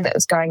one thing that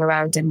was going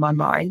around in my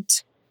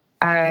mind.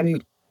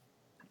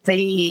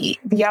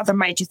 The other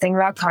major thing,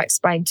 like I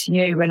explained to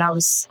you when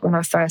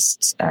I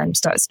first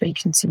started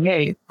speaking to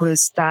you,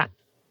 was that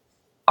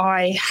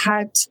I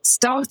had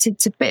started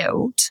to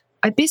build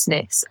a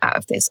business out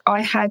of this.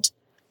 I had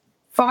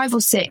 5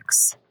 or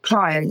 6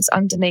 clients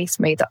underneath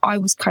me that I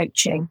was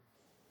coaching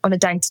on a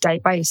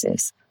day-to-day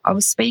basis. I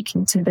was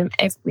speaking to them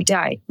every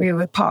day. We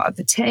were part of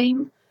the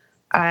team.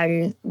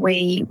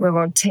 We were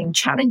on team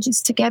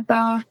challenges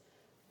together.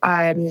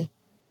 And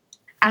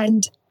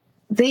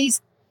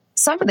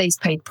some of these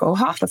people,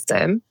 half of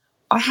them,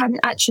 I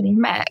hadn't actually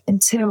met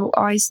until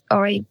I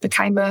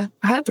became a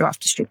Herbalife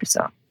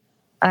distributor.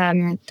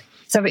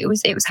 So it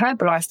was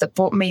Herbalife that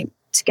brought me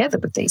together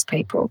with these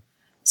people.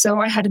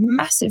 So I had a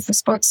massive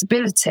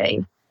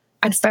responsibility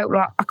and felt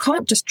like I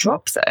can't just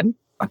drop them.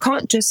 I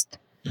can't just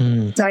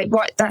say,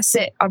 right, that's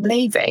it, I'm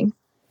leaving.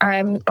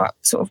 Like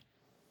sort of,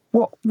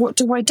 what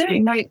do I do?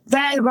 No,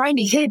 they're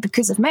only here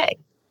because of me.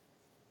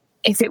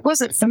 If it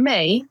wasn't for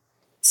me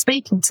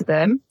speaking to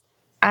them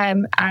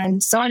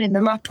and signing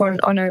them up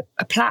on a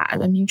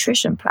plan, a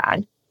nutrition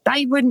plan,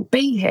 they wouldn't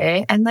be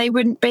here and they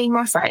wouldn't be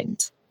my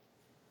friend.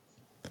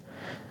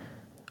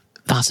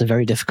 That's a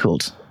very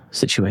difficult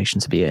situation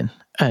to be in.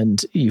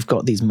 And you've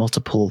got these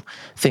multiple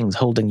things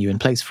holding you in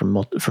place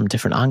from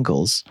different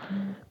angles.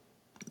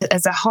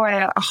 As a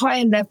higher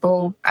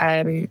level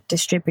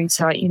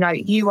distributor,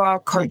 you are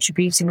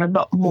contributing a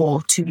lot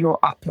more to your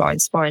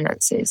upline's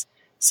finances.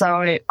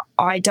 So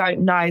I don't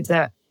know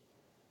that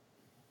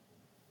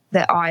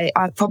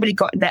I probably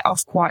got let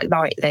off quite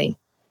lightly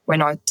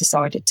when I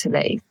decided to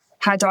leave.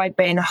 Had I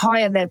been a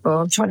higher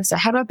level,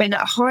 had I been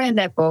at a higher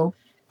level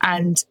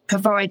and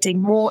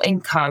providing more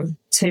income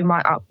to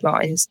my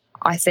uplines,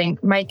 I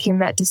think making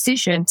that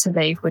decision to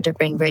leave would have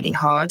been really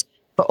hard.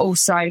 But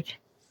also,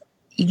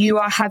 you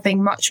are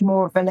having much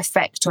more of an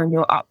effect on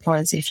your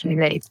uplines if you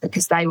leave,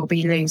 because they will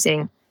be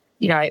losing,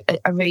 a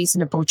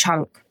reasonable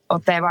chunk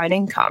of their own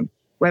income.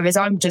 Whereas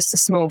I'm just a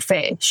small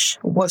fish,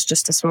 was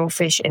just a small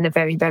fish in a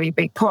very, very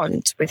big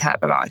pond with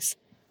Herbalife.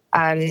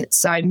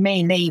 So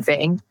me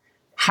leaving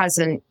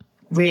hasn't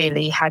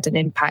really had an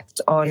impact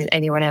on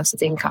anyone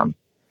else's income.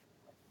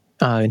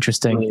 Oh,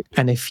 interesting.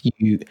 And if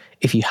you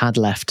had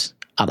left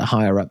at a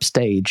higher up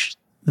stage,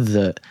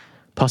 that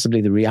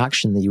possibly the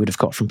reaction that you would have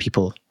got from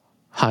people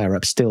higher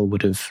up still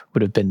would have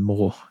been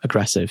more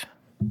aggressive.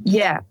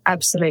 Yeah,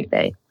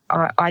 absolutely.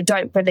 I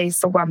don't believe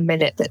for 1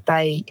 minute that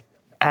they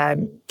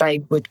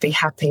would be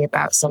happy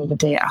about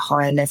somebody at a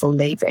higher level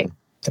leaving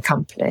the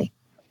company.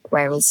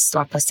 Whereas,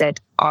 like I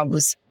said, I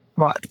was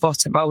right at the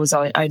bottom. I was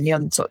only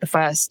on sort of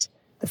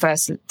the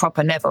first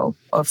proper level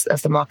of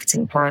the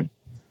marketing plan.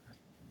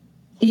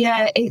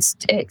 Yeah,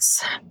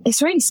 it's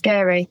really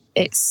scary.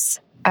 It's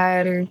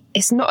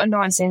not a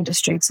nice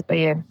industry to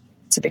be in,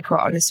 to be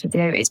quite honest with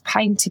you. It's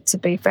painted to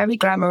be very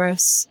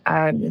glamorous,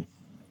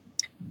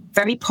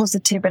 very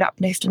positive and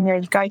uplifting.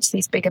 You go to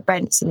these big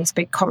events and these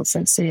big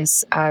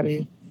conferences,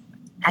 and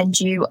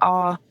you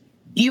are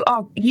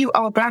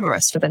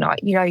glamorous for the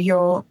night.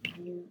 You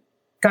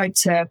go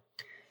to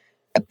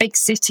a big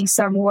city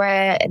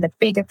somewhere in a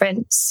big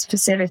events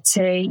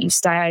facility. You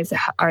stay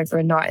over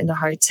a night in the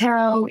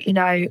hotel. You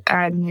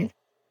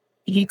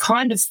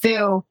kind of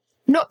feel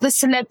not the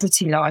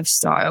celebrity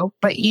lifestyle,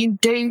 but you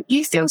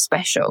feel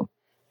special,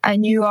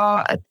 and you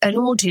are an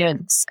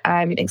audience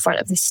in front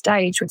of this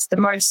stage with the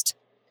most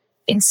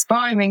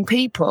inspiring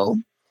people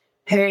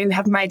who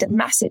have made a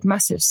massive,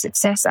 massive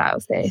success out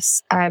of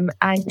this. And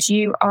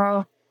you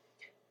are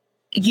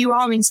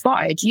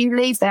inspired. You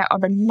leave there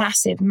on a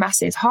massive,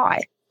 massive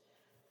high.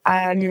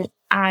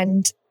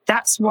 And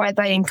that's why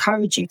they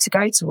encourage you to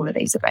go to all of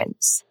these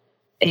events,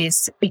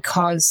 is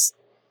because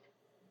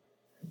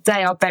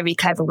they are very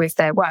clever with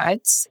their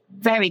words,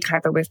 very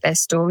clever with their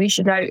stories.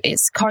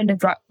 It's kind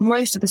of like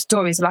most of the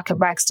stories are like a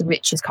rags to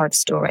riches kind of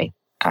story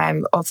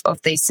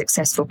of these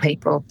successful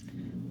people.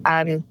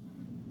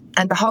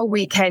 And the whole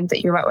weekend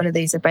that you're at one of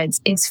these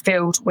events is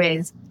filled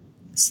with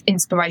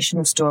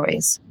inspirational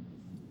stories.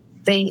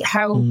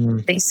 How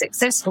these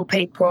successful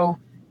people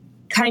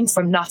came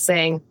from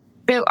nothing,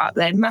 built up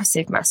their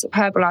massive, massive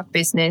Herbalife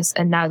business,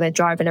 and now they're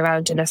driving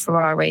around in a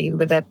Ferrari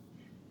with a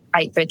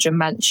 8-bedroom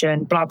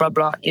mansion, blah, blah,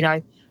 blah,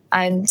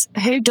 And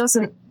who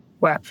doesn't,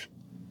 well,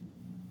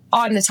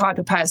 I'm the type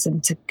of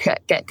person to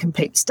get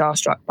completely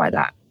starstruck by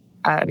that.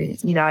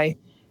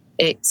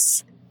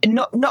 It's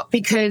not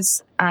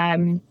because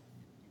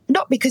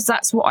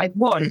that's what I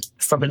want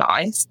from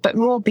life, but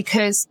more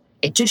because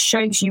it just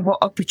shows you what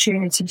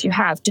opportunities you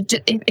have.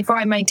 If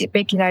I made it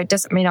big, it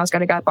doesn't mean I was going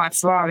to go buy a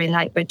Ferrari and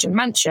an 8-bedroom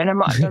mansion. I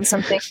might have done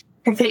something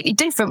completely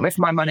different with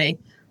my money.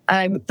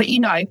 But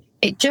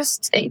it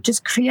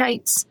just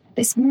creates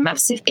this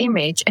massive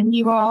image, and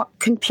you are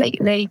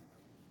completely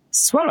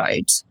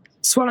swallowed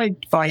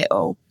by it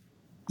all.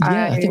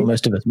 Yeah, I think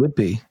most of us would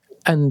be.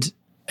 And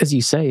as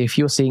you say, if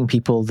you're seeing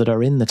people that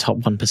are in the top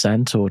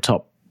 1% or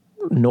top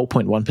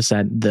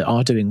 0.1% that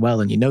are doing well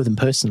and you know them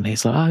personally,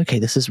 it's like, oh, okay,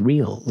 this is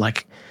real.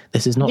 Like,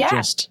 this is not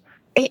just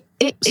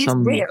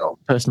some real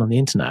person on the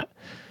internet.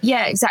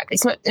 Yeah, exactly.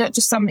 It's not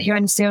just something that you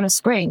only see on a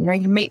screen. You know,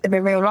 you meet them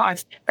in real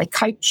life. They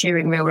coach you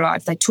in real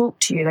life. They talk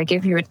to you. They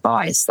give you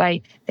advice.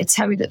 They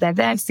tell you that they're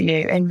there for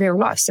you in real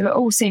life. So it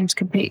all seems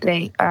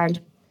completely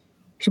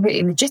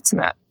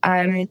legitimate.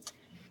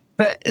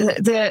 But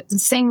the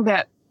thing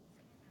that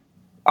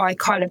I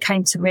kind of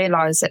came to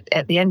realise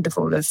at the end of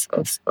all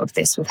of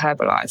this with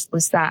Herbalife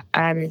was that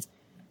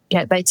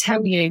they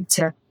tell you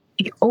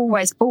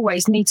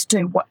always need to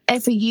do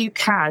whatever you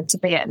can to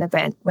be at an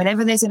event.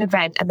 Whenever there's an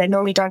event, and they're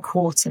normally done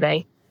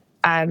quarterly,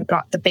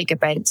 like the big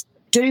events,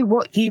 do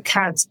what you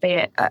can to be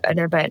at an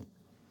event.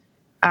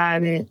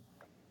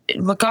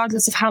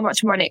 Regardless of how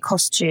much money it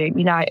costs you,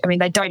 you know, I mean,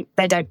 they don't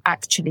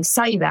actually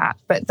say that,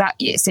 but that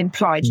it's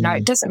implied, you know,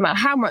 it doesn't matter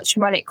how much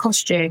money it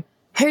costs you,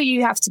 who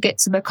you have to get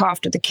to look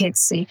after the kids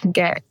so you can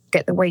get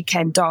the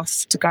weekend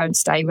off to go and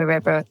stay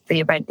wherever the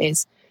event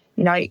is.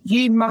 You know,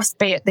 you must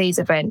be at these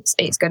events.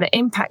 It's going to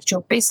impact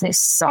your business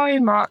so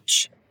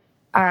much.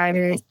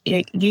 You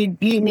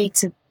need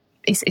to,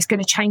 it's going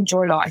to change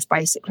your life,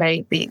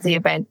 basically, the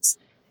events.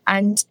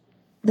 And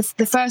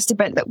the first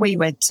event that we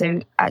went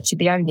to, actually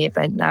the only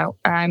event now,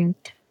 I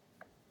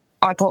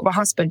brought my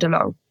husband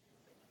along.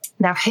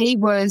 Now, he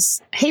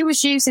was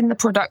using the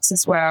products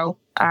as well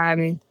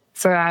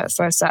for a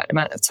certain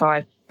amount of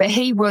time, but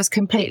he was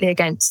completely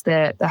against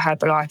the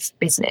Herbalife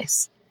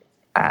business.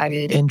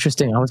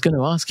 Interesting. I was going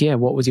to ask,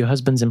 what was your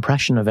husband's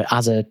impression of it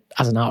as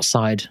an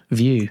outside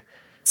view?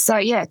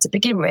 So, to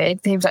begin with,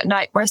 he was like,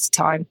 no, waste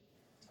of time,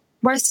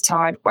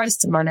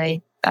 waste of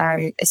money.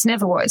 It's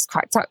never what it's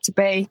cracked up to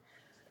be.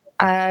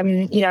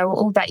 You know,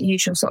 all that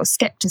usual sort of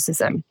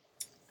skepticism.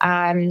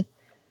 And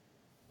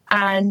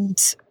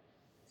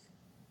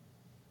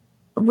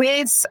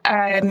with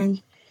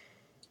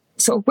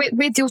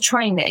with your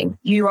training,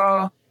 you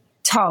are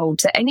told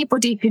that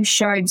anybody who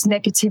shows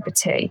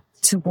negativity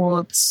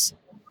towards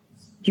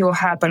your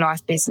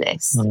Herbalife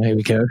business. Oh, here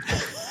we go.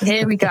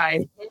 Here we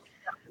go.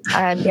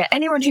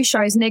 Anyone who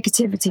shows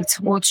negativity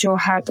towards your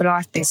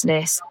Herbalife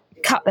business,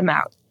 cut them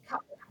out.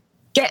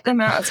 Get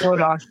them out of your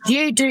life.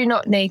 You do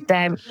not need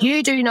them.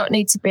 You do not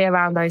need to be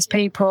around those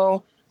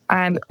people.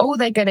 All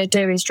they're going to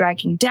do is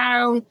drag you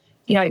down.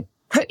 You know,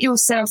 put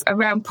yourself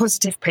around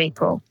positive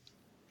people.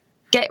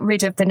 Get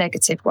rid of the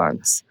negative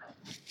ones.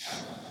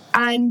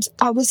 And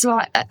I was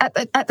like,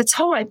 at the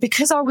time,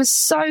 because I was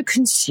so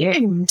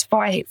consumed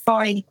by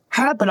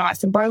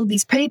Herbalife and by all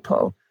these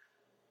people,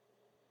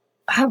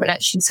 I haven't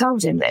actually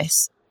told him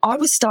this. I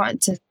was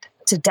starting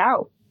to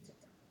doubt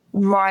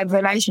my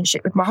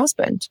relationship with my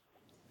husband,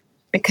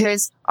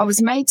 because I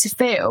was made to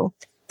feel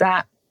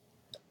that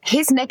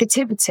his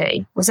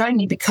negativity was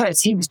only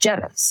because he was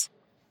jealous.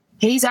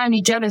 He's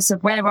only jealous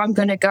of where I'm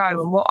going to go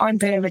and what I'm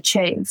going to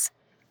achieve.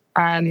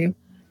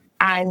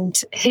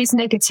 And his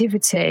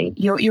negativity,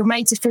 you're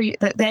made to feel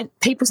that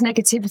people's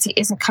negativity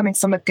isn't coming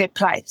from a good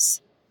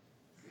place.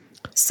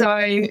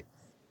 So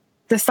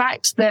the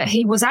fact that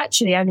he was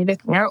actually only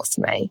looking out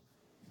for me,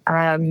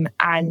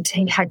 and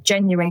he had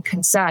genuine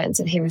concerns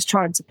and he was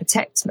trying to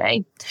protect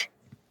me,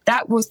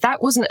 that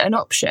wasn't an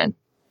option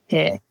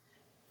here.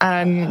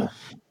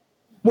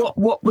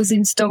 What was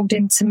installed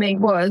into me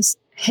was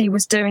he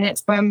was doing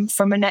it from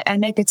a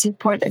negative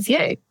point of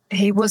view.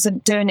 He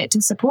wasn't doing it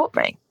to support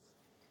me.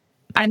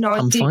 And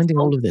I'm finding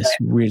all of this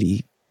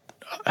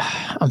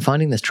I'm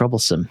finding this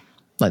troublesome.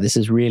 Like, this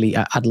is really,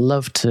 I'd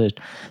love to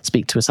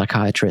speak to a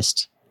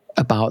psychiatrist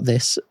about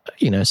this,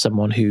 you know,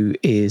 someone who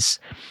is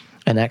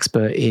an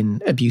expert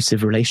in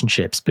abusive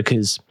relationships,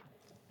 because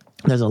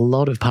there's a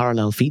lot of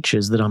parallel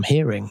features that I'm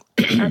hearing.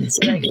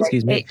 Absolutely.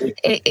 Excuse me.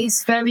 It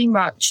is very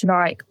much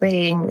like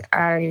being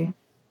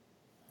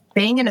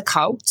in a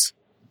cult.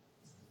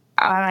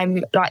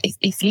 Like,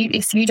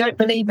 if you don't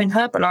believe in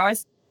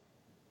Herbalife,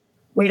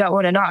 we don't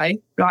want to know.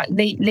 Like,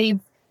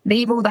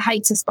 leave all the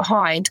haters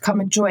behind,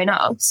 come and join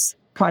us,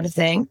 kind of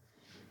thing.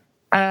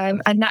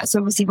 And that's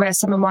obviously where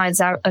some of my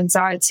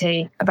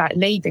anxiety about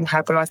leaving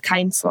Herbalife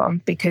came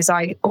from, because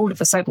I all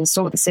of a sudden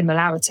saw the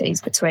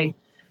similarities between, you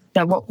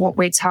know, what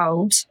we're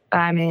told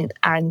and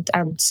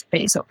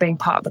sort of being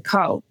part of a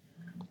cult.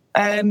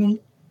 I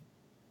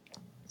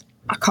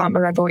can't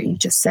remember what you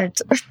just said.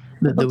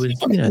 There was,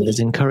 you know, there's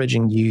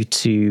encouraging you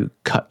to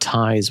cut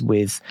ties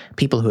with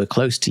people who are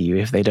close to you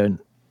if they don't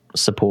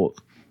support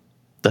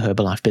the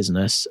Herbalife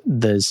business.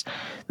 There's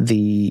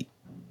the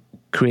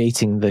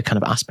creating the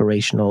kind of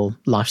aspirational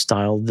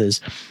lifestyle.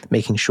 There's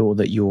making sure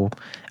that you're,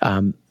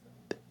 I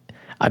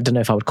don't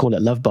know if I would call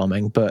it love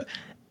bombing, but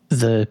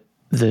the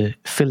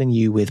filling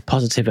you with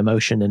positive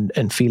emotion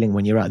and feeling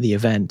when you're at the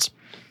event,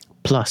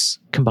 plus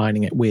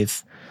combining it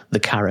with the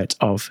carrot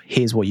of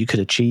here's what you could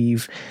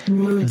achieve.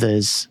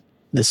 There's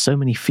so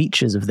many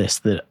features of this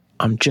that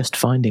I'm just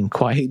finding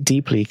quite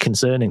deeply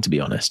concerning, to be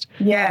honest.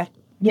 Yeah,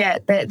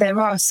 there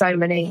are so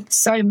many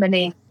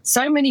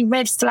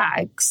red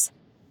flags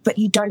but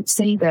you don't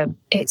see them.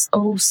 It's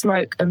all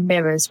smoke and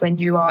mirrors when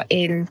you are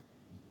in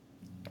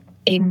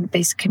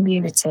this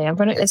community.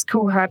 Let's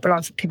call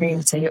Herbalife a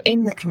community. You're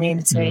in the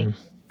community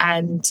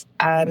and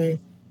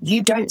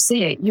you don't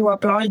see it. You are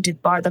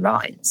blinded by the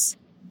lines.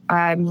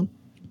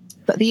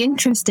 But the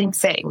interesting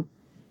thing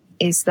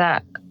is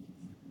that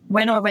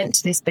when I went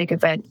to this big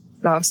event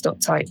last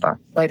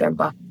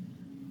November,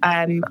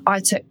 I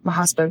took my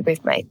husband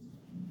with me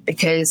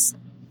because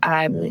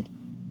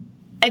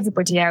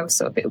everybody else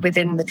sort of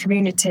within the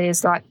community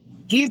is like,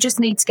 you just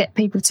need to get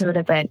people to an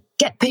event.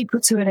 Get people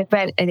to an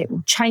event and it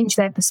will change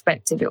their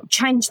perspective. It will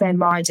change their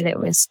mind and it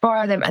will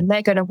inspire them and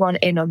they're going to want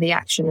in on the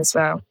action as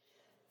well.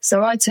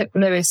 So I took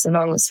Lewis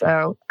along as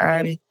well.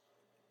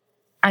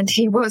 And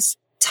he was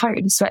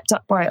totally swept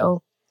up by it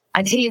all.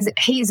 And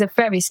he's a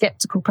very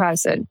skeptical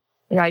person.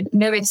 You know,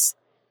 Lewis,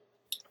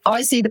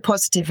 I see the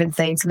positive in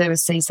things.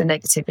 Lewis sees the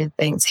negative in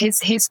things.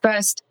 His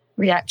first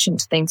reaction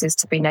to things is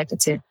to be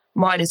negative.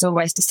 Mine is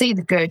always to see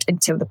the good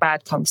until the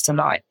bad comes to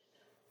light.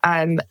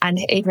 And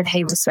even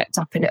he was swept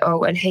up in it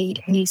all, and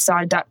he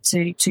signed up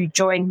to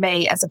join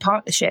me as a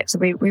partnership. So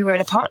we were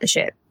in a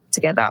partnership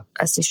together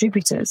as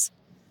distributors.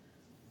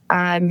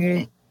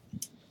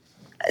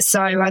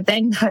 So I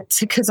then had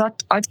to, because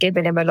I'd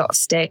given him a lot of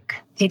stick.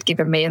 He'd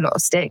given me a lot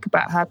of stick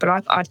about her,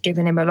 but I'd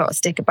given him a lot of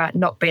stick about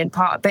not being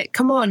part of it.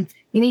 Come on,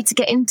 you need to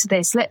get into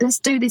this. Let's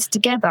do this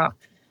together.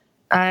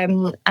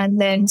 And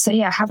then, so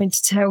yeah, having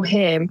to tell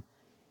him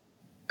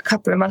a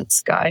couple of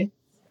months ago,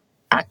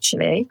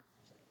 actually,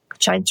 I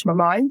changed my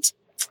mind.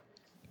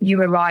 You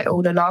were right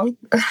all along.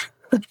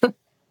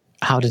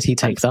 How did he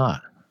take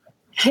that?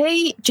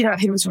 He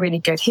was really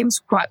good. He was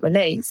quite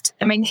relieved.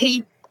 I mean,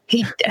 he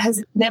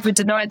has never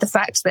denied the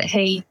fact that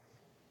he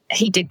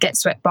did get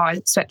swept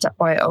up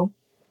by it all.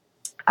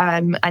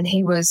 And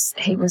he was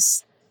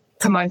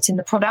promoting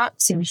the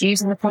products. He was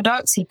using the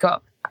products. He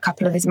got a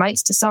couple of his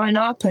mates to sign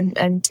up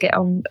and get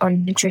on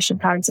nutrition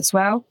plans as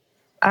well.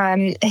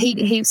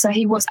 So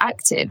he was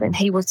active and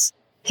he was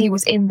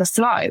in the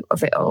flow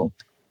of it all.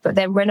 But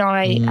then when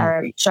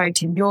I showed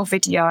him your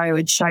video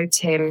and showed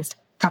him a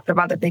couple of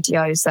other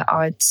videos that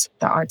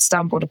I'd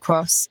stumbled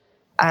across,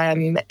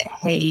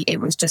 it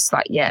was just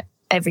like, yeah,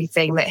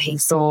 everything that he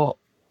thought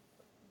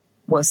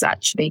was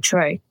actually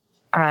true.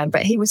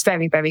 But he was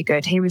very, very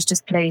good. He was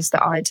just pleased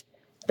that I'd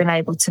been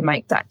able to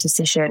make that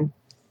decision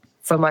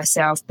for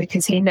myself,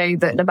 because he knew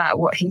that no matter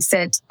what he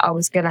said, I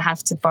was going to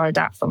have to find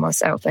out for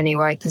myself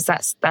anyway, because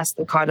that's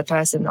the kind of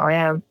person I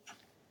am.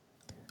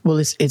 Well,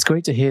 it's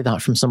great to hear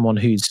that from someone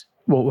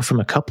from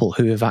a couple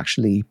who have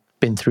actually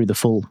been through the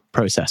full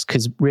process,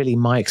 because really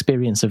my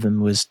experience of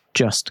them was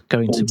just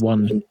going to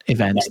one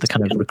event, the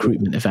kind of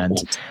recruitment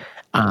event,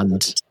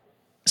 and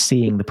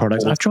seeing the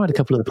products. I've tried a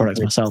couple of the products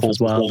myself as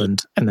well,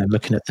 and then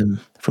looking at them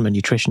from a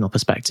nutritional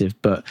perspective,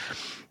 but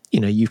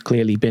you've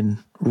clearly been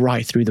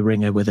right through the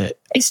ringer with it.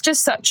 It's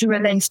just such a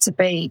relief to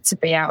be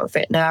out of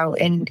it now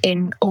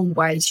in all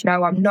ways.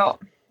 I'm not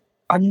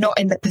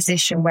in the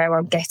position where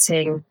I'm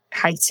getting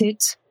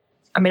hated.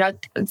 I mean,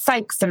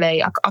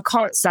 thankfully, I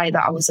can't say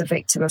that I was a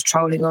victim of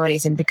trolling or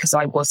anything, because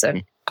I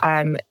wasn't.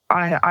 I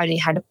only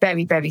had a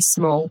very, very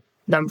small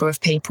number of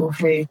people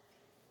who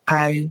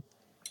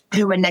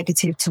were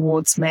negative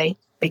towards me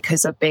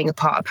because of being a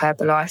part of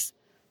Herbalife.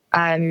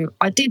 I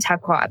did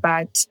have quite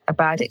a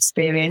bad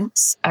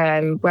experience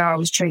where I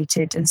was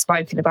treated and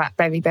spoken about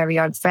very, very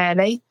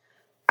unfairly.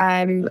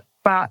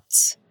 But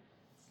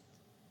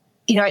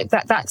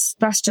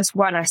that's just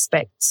one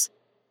aspect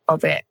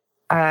of it.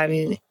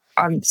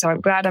 I'm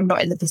glad I'm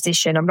not in the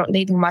position. I'm not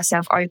leaving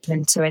myself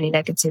open to any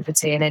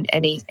negativity and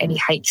any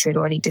hatred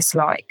or any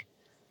dislike.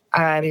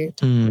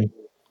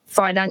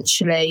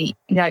 Financially,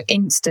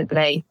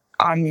 instantly,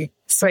 I'm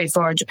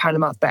 £300-400 a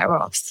month better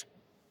off.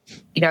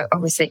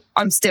 Obviously,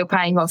 I'm still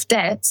paying off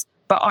debt,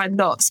 but I'm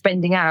not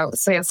spending out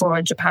 £300 or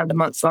 £400 a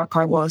month like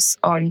I was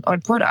on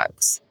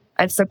products.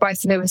 And for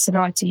both Lewis and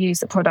I to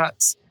use the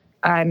products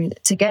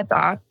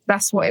together,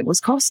 that's what it was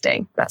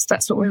costing. That's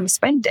what we were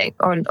spending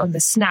on the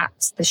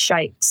snacks, the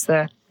shakes,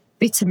 the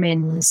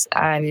vitamins,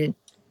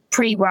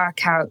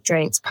 pre-workout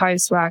drinks,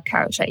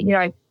 post-workout shake,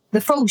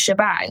 the full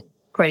shebang,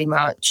 pretty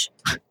much.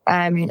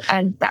 And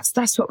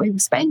that's what we were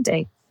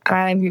spending.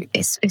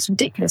 It's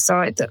ridiculous.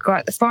 So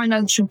the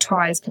financial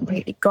tie is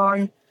completely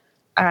gone.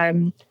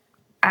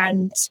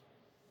 And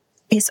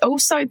it's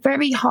also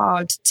very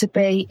hard to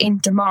be in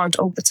demand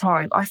all the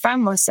time. I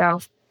found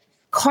myself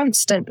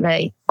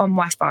constantly on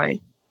my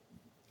phone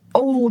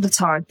all the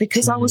time,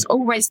 because I was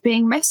always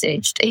being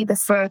messaged, either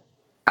for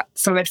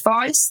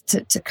advice,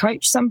 to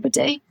coach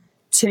somebody,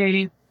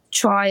 to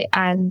try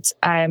and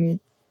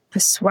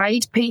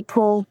persuade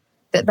people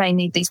that they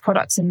need these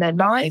products in their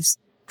lives,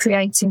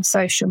 creating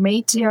social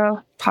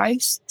media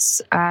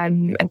posts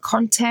and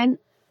content,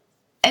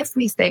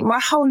 everything.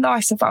 My whole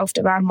life evolved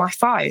around my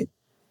phone,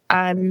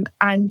 and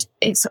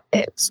it's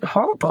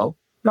horrible.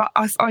 Like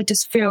I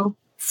just feel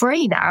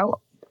free now.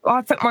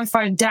 I put my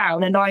phone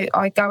down and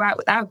I go out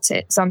without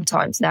it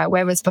sometimes now.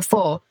 Whereas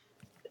before,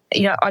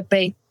 I'd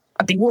be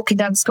I'd be walking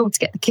down to school to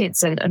get the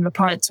kids and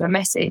replying to a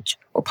message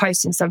or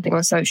posting something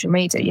on social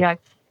media. You know,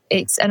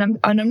 and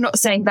I'm not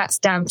saying that's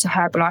down to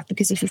Herbalife,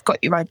 because if you've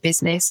got your own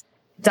business,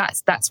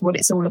 that's what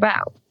it's all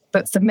about.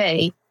 But for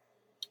me,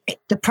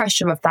 the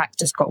pressure of that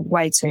just got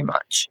way too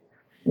much.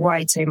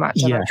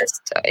 Yeah. And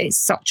it's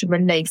such a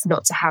relief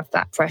not to have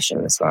that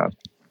pressure as well.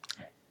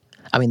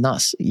 I mean,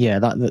 that's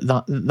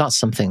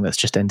something that's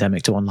just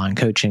endemic to online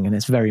coaching, and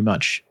it's very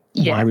much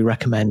why we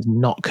recommend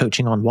not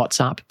coaching on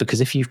WhatsApp, because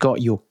if you've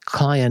got your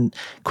client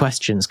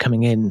questions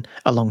coming in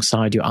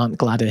alongside your Aunt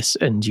Gladys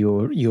and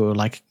your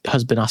like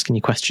husband asking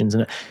you questions,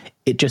 and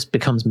it just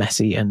becomes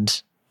messy,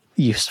 and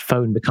your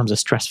phone becomes a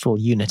stressful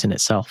unit in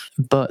itself.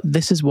 But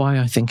this is why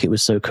I think it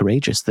was so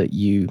courageous that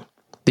you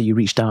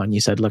reached out and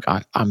you said, look,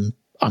 I'm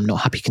not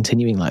happy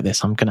continuing like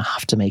this. I'm going to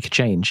have to make a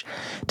change,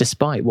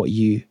 despite what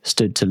you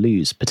stood to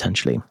lose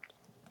potentially.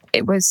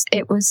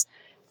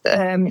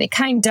 It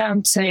came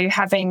down to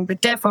having the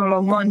devil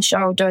on one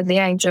shoulder and the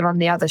angel on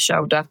the other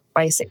shoulder,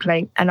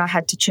 basically. And I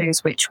had to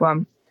choose which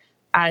one.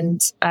 And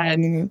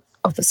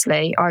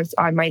obviously,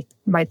 I made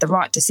the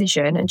right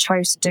decision and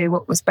chose to do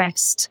what was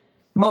best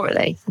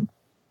morally.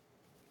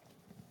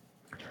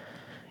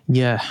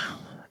 Yeah,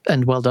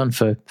 and well done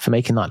for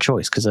making that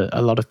choice, because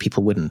a lot of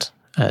people wouldn't.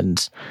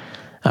 And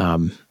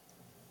as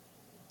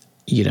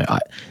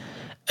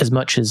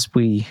much as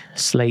we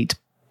slate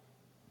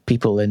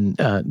people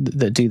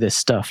that do this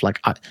stuff, like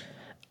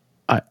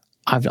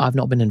I've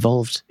not been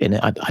involved in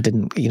it. I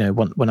didn't,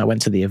 when I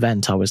went to the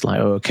event, I was like,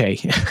 oh, okay,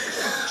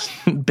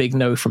 big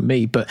no from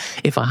me. But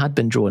if I had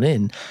been drawn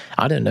in,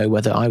 I don't know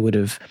whether I would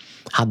have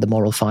had the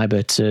moral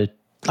fiber to,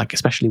 like,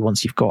 especially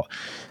once you've got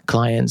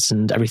clients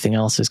and everything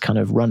else is kind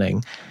of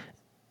running,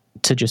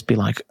 to just be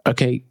like,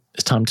 okay,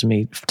 it's time for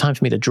me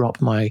to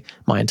drop my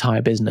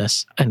entire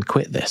business and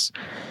quit this.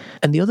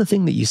 And the other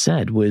thing that you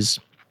said was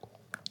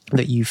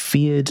that you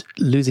feared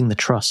losing the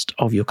trust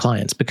of your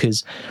clients,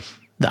 because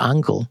the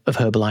angle of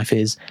Herbalife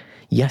is,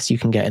 yes, you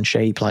can get in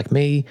shape like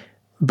me,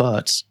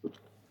 but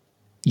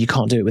you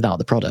can't do it without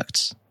the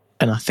products.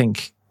 And I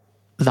think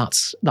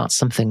that's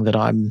something that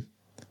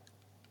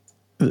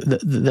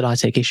that I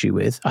take issue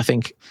with. I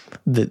think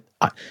that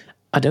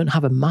I don't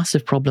have a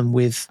massive problem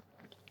with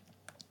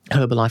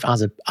Herbalife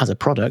as a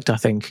product. I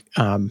think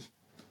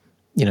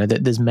that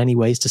there's many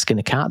ways to skin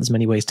a cat. There's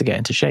many ways to get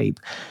into shape,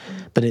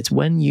 but it's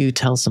when you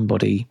tell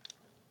somebody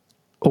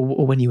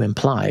or when you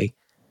imply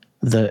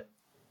that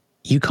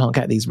you can't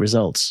get these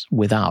results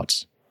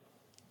without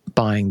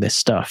buying this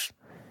stuff.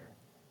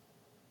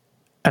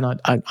 And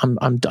I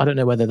don't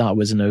know whether that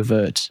was an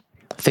overt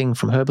thing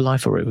from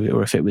Herbalife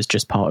or if it was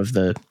just part of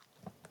the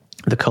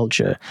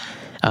culture.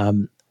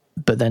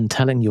 But then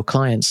telling your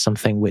clients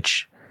something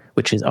which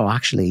is, oh,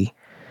 actually,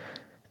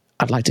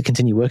 I'd like to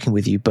continue working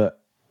with you,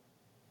 but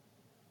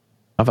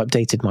I've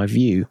updated my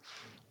view.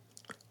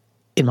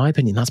 In my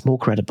opinion, that's more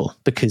credible,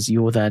 because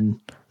you're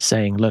then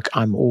saying, look,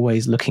 I'm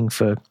always looking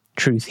for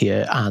truth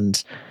here.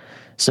 And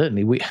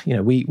certainly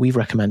we've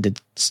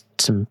recommended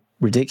some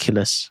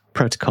ridiculous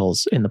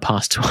protocols in the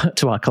past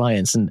to our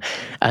clients. And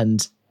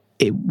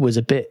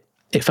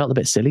it felt a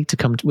bit silly to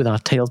come with our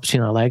tails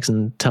between our legs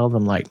and tell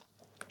them, like,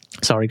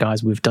 sorry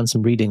guys, we've done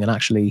some reading and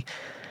actually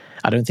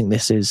I don't think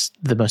this is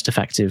the most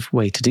effective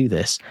way to do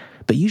this.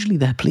 But usually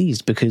they're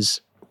pleased, because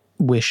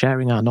we're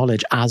sharing our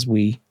knowledge as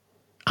we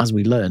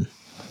learn.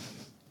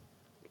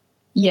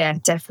 Yeah,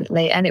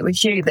 definitely. And it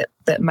was you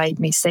that made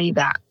me see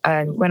that.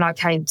 And when I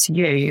came to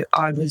you,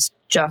 I was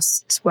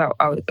just, like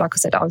I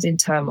said, I was in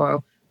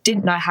turmoil.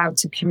 Didn't know how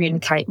to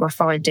communicate my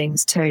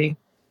findings to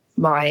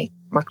my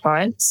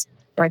clients,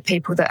 by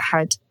people that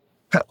had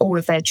put all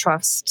of their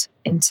trust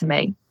into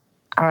me.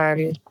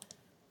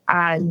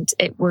 And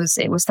it was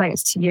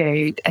thanks to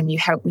you, and you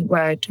helped me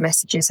word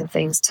messages and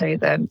things to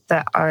them,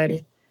 that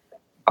I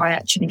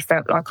actually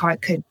felt like I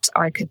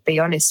could be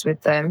honest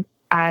with them,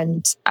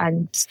 and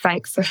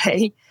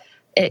thankfully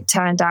it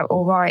turned out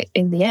all right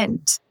in the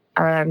end.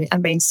 I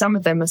mean, some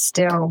of them are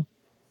still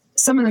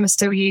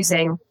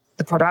using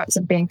the products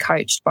and being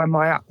coached by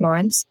my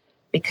uplines,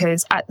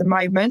 because at the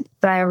moment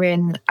they're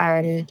in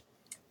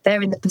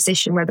the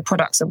position where the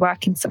products are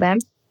working for them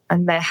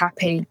and they're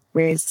happy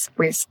with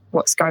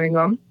what's going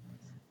on.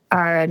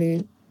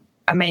 I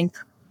mean,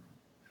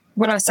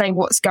 when I say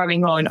what's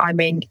going on, I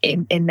mean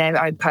in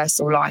their own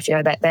personal life.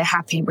 They're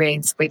happy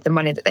with the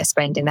money that they're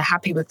spending. They're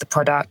happy with the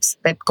products.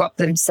 They've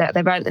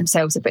earned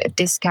themselves a bit of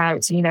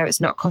discount, so it's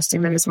not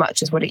costing them as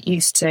much as what it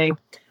used to.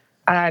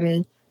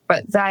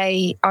 But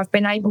I've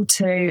been able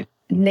to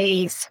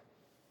leave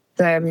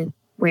them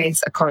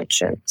with a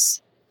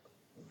conscience,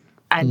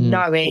 and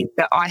knowing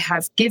that I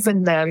have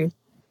given them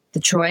the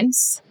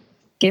choice,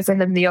 given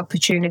them the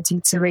opportunity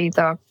to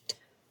either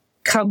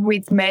come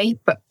with me,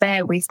 but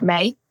bear with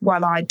me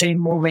while I do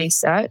more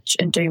research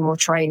and do more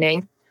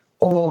training,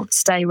 or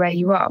stay where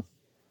you are.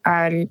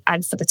 And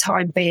for the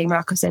time being,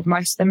 like I said,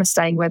 most of them are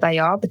staying where they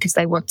are because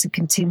they want to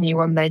continue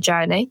on their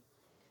journey.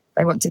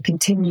 They want to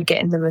continue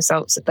getting the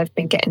results that they've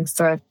been getting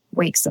for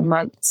weeks and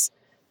months.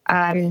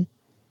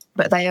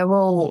 But they are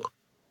all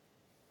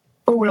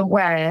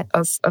aware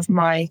of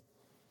my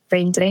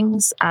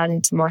findings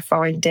and my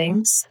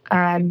findings.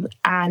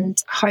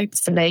 And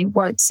hopefully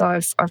once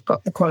I've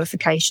got the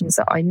qualifications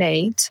that I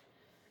need,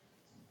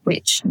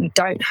 which you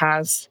don't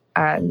have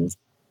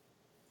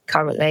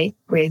currently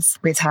with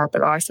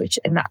Herbalife,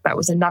 and that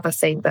was another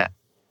thing that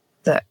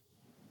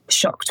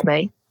shocked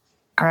me.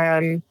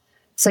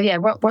 So yeah,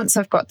 once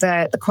I've got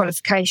the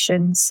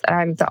qualifications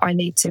that I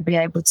need to be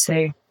able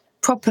to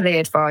properly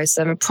advise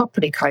them and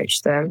properly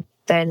coach them,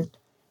 then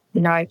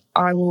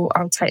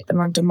I'll take them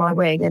under my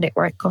wing, and it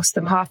won't cost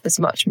them half as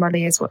much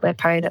money as what they're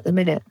paying at the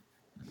minute,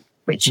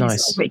 which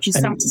is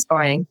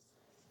satisfying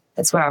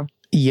as well.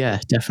 Yeah,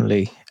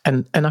 definitely.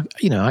 And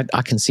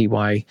I can see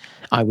why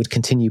I would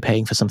continue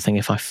paying for something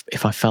if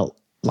I felt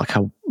like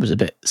I was a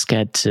bit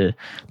scared to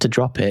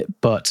drop it.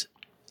 But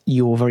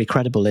you're very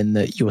credible in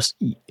that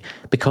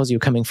because you're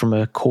coming from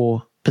a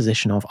core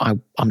position of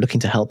I'm looking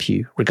to help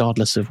you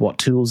regardless of what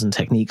tools and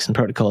techniques and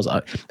protocols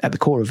are at the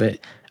core of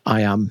it.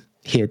 I am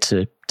here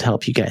to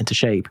help you get into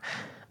shape.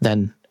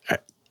 Then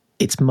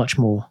it's much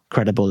more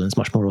credible and it's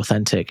much more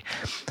authentic.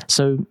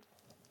 So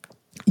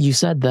you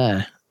said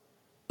there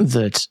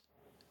that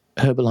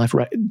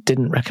Herbalife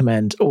didn't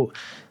recommend, or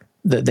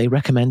that they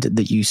recommended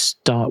that you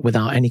start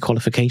without any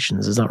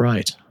qualifications. Is that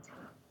right?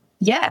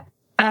 Yeah.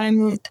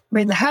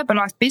 With the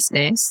Herbalife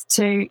business,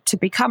 to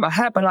become a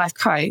Herbalife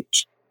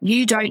coach,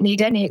 you don't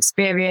need any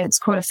experience,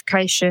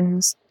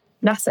 qualifications,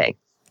 nothing.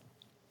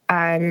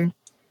 And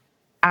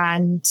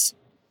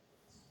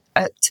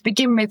to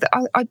begin with,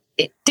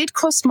 it did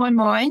cross my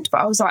mind,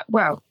 but I was like,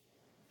 well,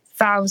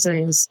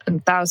 thousands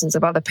and thousands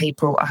of other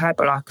people are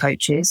Herbalife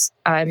coaches.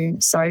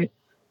 So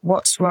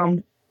what's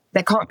wrong?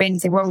 There can't be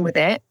anything wrong with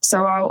it.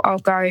 So I'll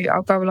go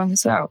along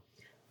as well.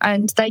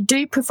 And they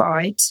do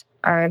provide,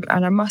 and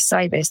I must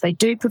say this, they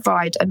do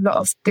provide a lot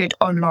of good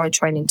online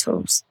training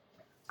tools.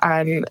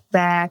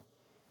 Their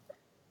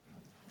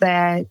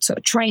sort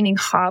of training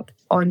hub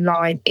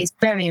online is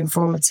very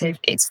informative.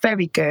 It's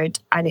very good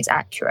and it's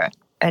accurate,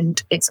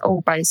 and it's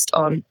all based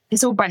on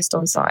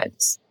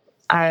science.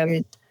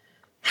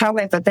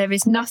 However,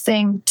 there's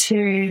nothing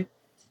to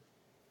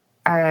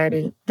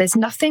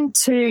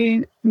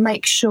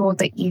make sure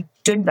that you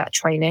do that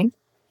training.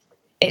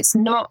 It's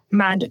not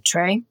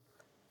mandatory.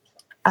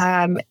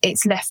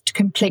 It's left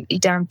completely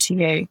down to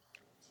you.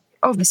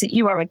 Obviously,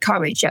 you are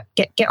encouraged.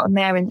 Get on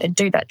there and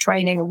do that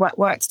training and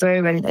work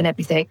through and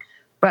everything.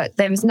 But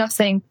there is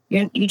nothing.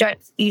 You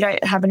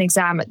don't have an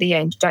exam at the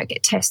end. You don't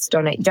get tested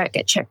on it. You don't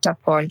get checked up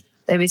on.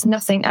 There is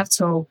nothing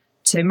at all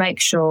to make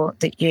sure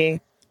that you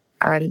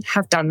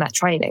have done that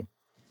training.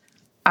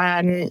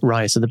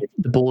 Right. So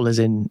the ball is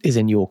in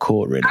your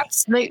court, really.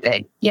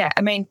 Absolutely. Yeah.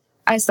 I mean,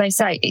 as they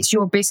say, it's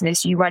your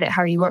business. You run it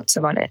how you want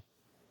to run it.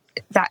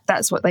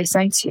 That's what they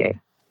say to you.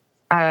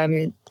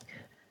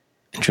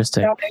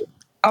 Interesting.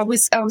 I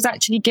was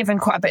actually given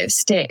quite a bit of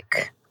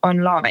stick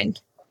online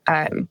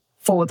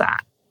for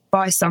that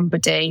by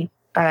somebody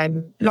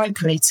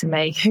locally to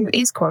me who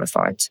is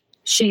qualified.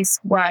 She's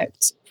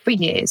worked for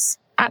years.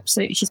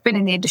 Absolutely. She's been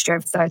in the industry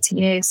over 30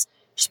 years.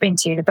 She's been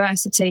to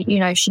university.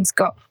 She's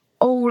got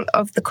all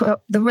of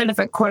the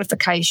relevant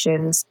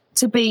qualifications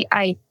to be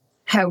a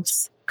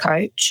health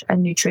coach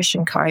and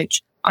nutrition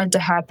coach under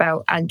her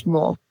belt and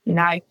more,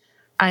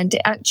 and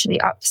it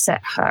actually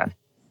upset her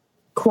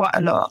quite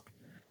a lot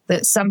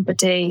that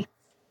somebody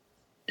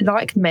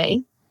like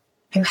me,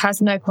 who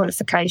has no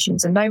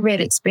qualifications and no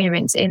real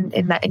experience in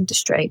that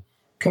industry,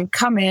 can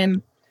come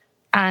in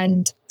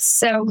and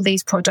sell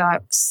these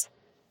products,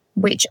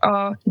 which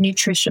are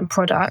nutrition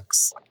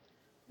products,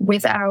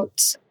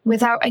 without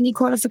any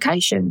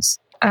qualifications.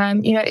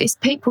 It's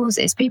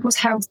people's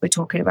health we're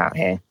talking about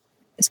here.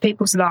 It's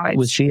people's lives.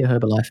 Was she a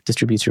Herbalife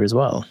distributor as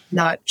well?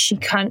 No, she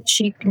can't.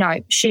 She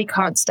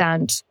can't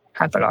stand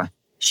Herbalife.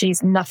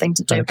 She's nothing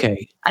to do.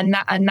 Okay. And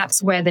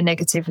that's where the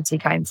negativity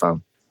came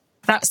from.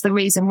 That's the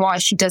reason why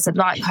she doesn't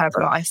like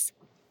Herbalife,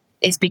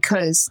 is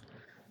because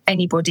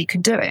anybody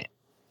can do it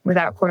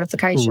without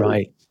qualification.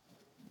 Right.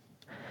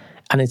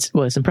 And it's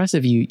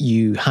impressive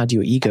you had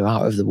your ego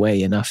out of the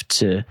way enough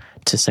to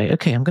say,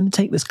 okay, I'm going to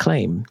take this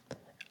claim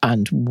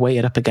and weigh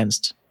it up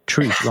against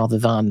truth rather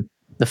than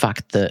the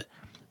fact that,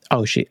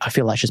 I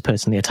feel like she's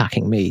personally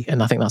attacking me.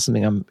 And I think that's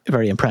something I'm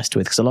very impressed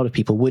with, because a lot of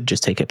people would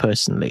just take it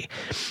personally.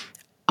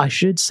 I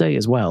should say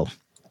as well,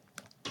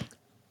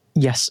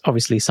 yes,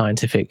 obviously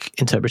scientific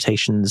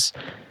interpretations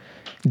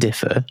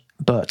differ,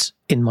 but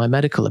in my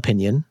medical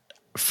opinion,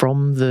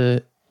 from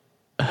the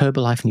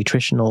Herbalife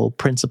nutritional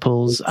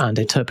principles and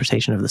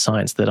interpretation of the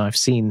science that I've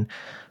seen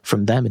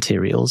from their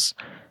materials,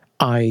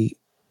 I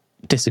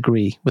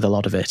disagree with a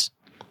lot of it.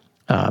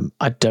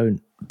 I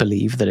don't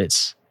believe that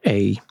it's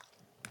a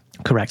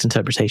correct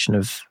interpretation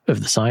of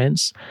the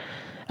science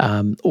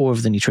or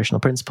of the nutritional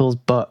principles,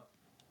 but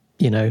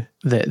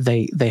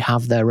they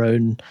have their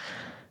own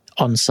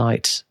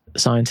on-site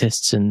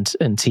scientists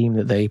and team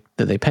that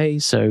they pay.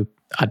 So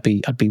I'd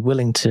be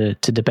willing to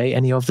debate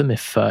any of them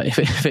if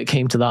it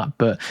came to that.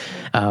 But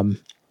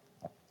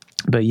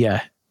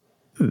yeah,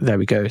 there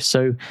we go.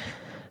 So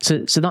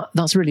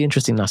that's really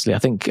interesting, Natalie. I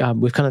think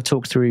we've kind of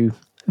talked through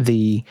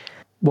the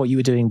what you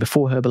were doing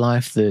before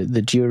Herbalife,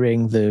 the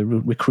during the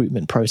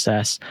recruitment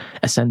process,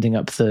 ascending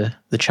up the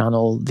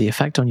channel, the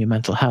effect on your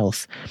mental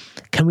health.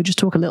 Can we just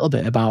talk a little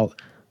bit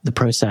about the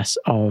process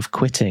of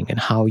quitting and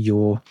how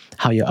your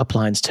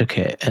uplines took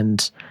it,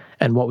 and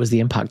what was the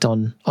impact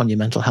on your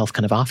mental health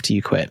kind of after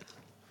you quit?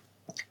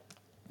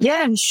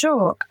 Yeah,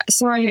 sure.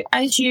 So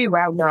as you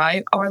well know,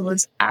 I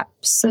was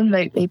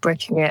absolutely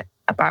bricking it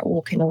about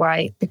walking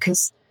away,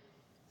 because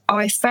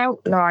I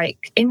felt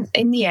like in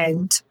the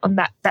end, on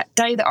that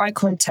day that I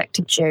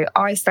contacted you,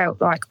 I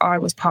felt like I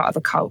was part of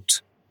a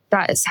cult.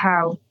 That is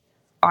how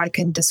I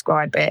can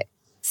describe it.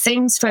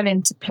 Things fell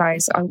into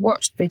place. I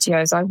watched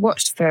videos, I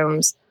watched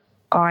films,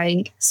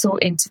 I saw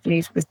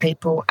interviews with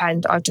people,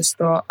 and I just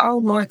thought,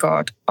 oh my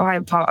God, I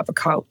am part of a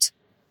cult.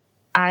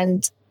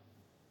 And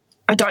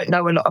I don't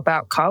know a lot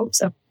about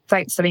cults. I've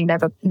thankfully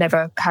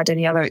never had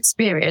any other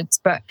experience,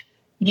 but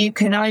you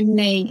can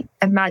only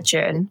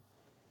imagine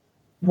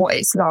what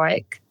it's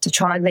like to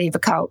try and leave a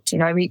cult. You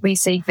know, we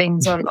see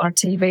things on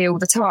TV all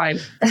the time,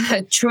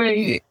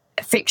 true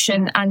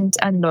fiction and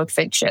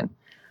non-fiction.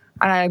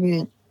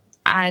 And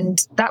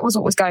that was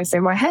what was going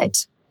through my head.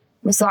 It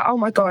was like, oh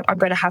my God, I'm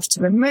going to have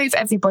to remove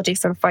everybody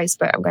from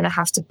Facebook. I'm going to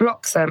have to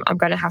block them. I'm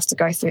going to have to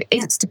go through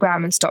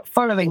Instagram and stop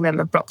following them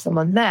and block them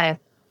on there.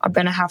 I'm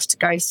going to have to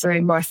go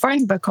through my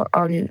phone book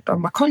on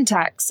my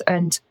contacts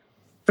and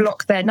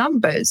block their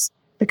numbers,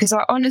 because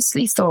I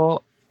honestly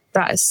thought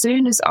that as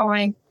soon as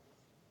I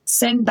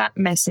send that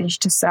message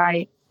to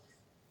say,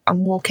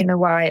 I'm walking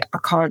away, I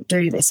can't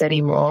do this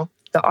anymore,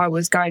 that I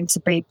was going to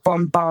be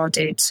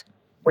bombarded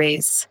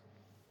with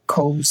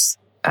calls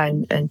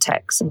and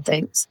texts and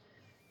things.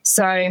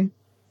 So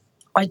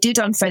I did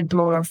unfriend them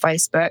all on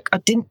Facebook. I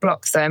didn't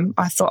block them.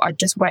 I thought I'd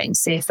just wait and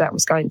see if that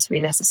was going to be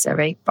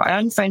necessary. But I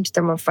unfriended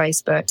them on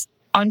Facebook,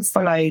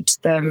 unfollowed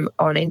them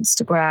on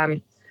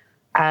Instagram,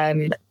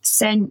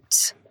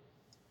 sent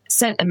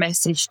a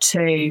message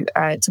to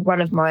one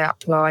of my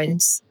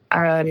uplines,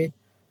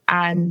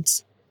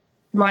 and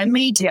my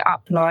immediate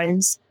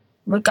uplines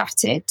were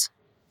gutted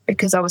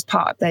because I was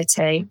part of their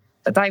team,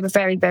 but they were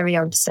very, very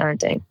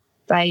understanding.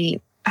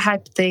 They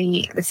had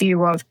the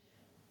view of,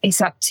 it's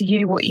up to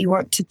you what you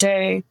want to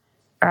do.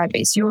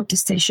 It's your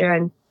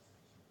decision.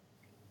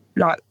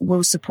 Like,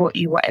 we'll support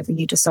you whatever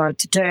you decide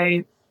to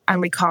do, and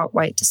we can't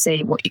wait to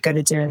see what you're going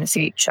to do in the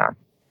future.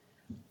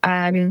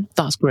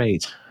 That's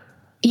great.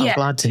 Yeah. I'm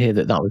glad to hear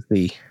that was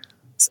the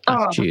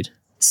attitude.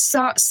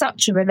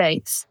 Such a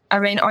relief. I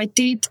mean, I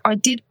did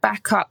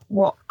back up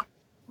what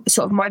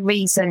sort of my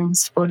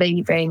reasons for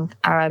leaving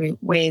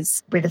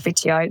with a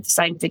video, the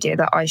same video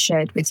that I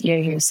shared with you,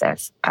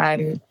 Youssef,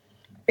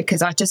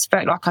 because I just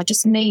felt like I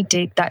just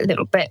needed that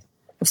little bit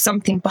of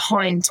something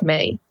behind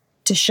me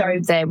to show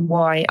them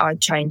why I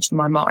changed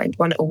my mind.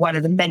 One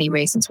of the many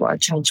reasons why I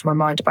changed my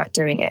mind about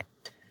doing it.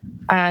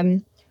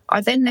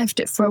 I then left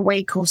it for a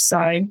week or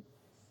so,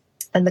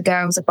 and the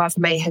girls above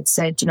me had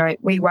said,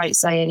 we won't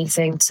say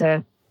anything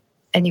to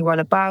anyone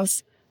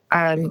above.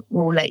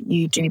 We'll let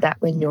you do that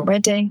when you're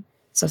ready.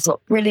 So I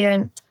thought,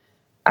 brilliant.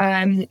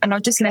 And I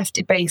just left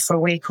it be for a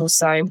week or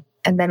so.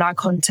 And then I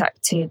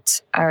contacted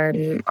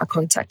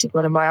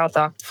one of my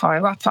other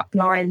higher up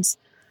uplines,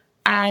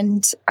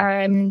 and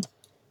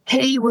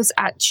he was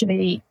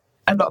actually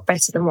a lot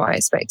better than what I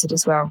expected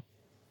as well.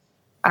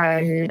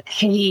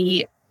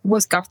 He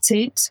was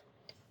gutted.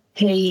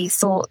 He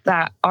thought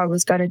that I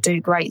was going to do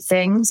great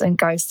things and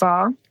go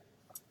far.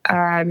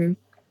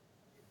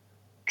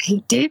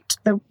 He did.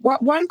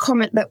 One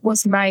comment that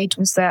was made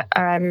was that,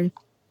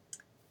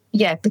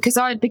 because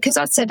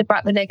I'd said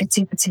about the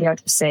negativity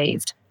I'd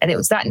received, and it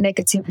was that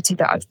negativity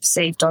that I'd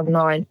received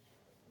online,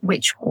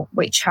 which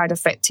had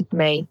affected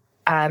me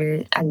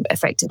and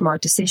affected my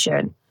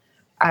decision.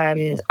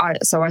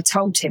 So I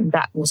told him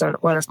that was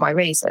one of my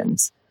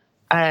reasons.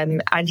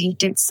 And he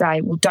did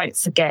say, well, don't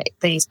forget,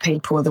 these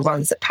people are the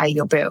ones that pay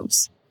your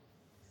bills.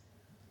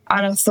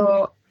 And I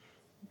thought,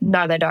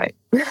 no, they don't.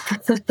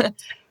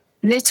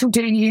 Little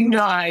do you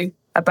know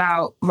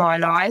about my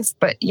life,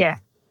 but yeah,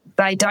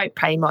 they don't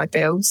pay my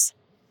bills.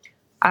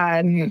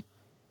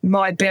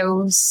 My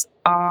bills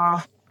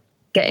are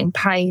getting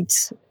paid,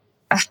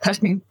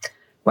 on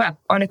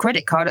a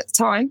credit card at the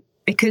time,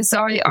 because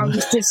I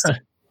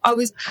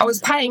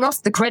was paying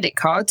off the credit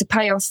card to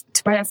pay off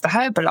the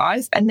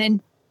Herbalife, and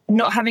then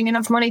not having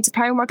enough money to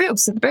pay all my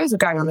bills. So the bills were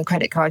going on the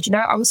credit card.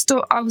 I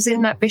was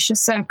in that vicious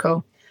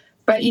circle.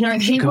 But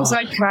he was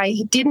okay.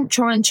 He didn't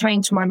try and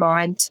change my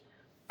mind.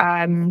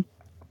 And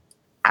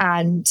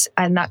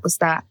that was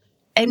that.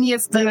 Any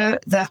of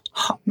the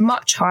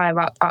much higher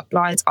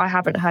uplines, I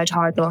haven't heard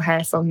hide nor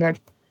hair from them.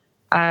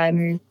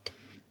 I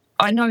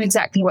know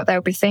exactly what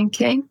they'll be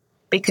thinking,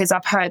 because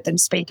I've heard them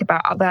speak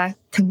about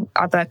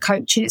other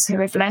coaches who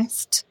have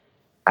left,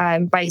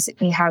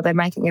 basically how they're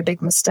making a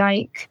big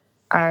mistake.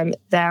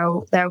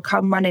 They'll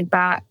come running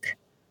back,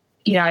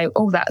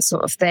 all that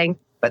sort of thing.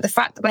 But the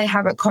fact that they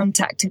haven't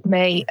contacted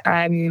me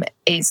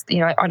is,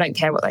 I don't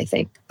care what they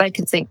think. They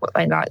can think what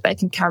they like. They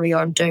can carry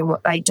on doing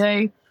what they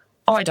do.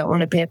 I don't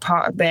want to be a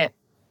part of it.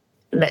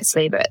 Let's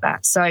leave it at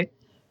that. So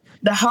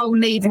the whole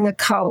leaving a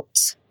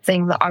cult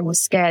thing that I was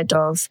scared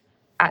of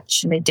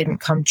actually didn't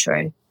come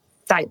true,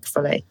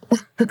 thankfully.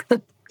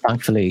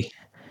 Thankfully.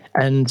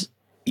 And,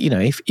 you know,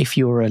 if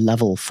you're a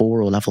level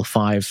 4 or level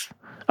 5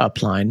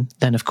 upline,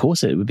 then of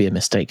course it would be a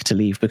mistake to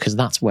leave, because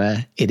that's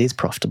where it is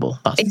profitable.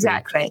 That's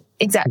exactly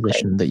the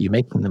position that you're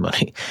making the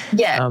money.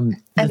 Yeah.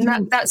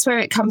 And that's where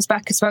it comes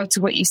back as well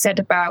to what you said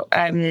about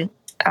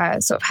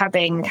sort of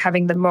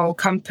having the moral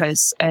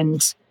compass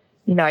and,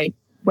 you know,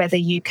 whether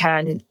you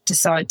can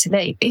decide to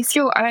leave. If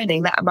you're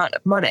earning that amount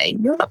of money,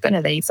 you're not going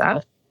to leave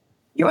that.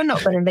 You're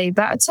not going to leave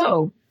that at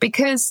all,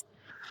 because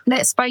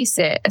let's face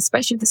it,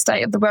 especially the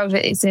state of the world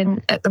it is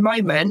in at the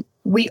moment,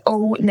 we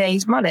all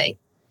need money,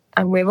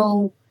 and we're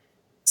all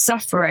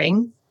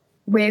suffering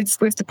with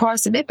the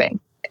price of living.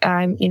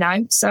 You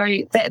know, so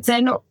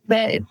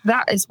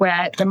that is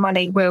where the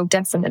money will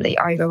definitely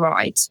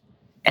override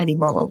any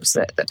morals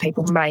that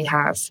people may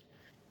have.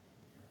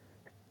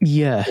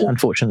 Yeah,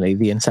 unfortunately,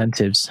 the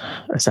incentives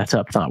are set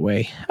up that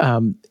way.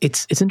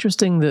 It's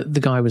interesting that the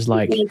guy was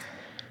like,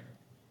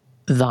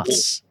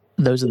 those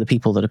are the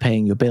people that are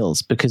paying your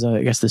bills, because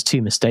I guess there's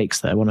two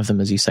mistakes there. One of them,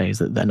 as you say, is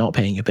that they're not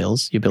paying your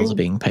bills. Your bills are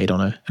being paid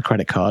on a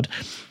credit card.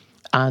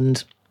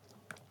 And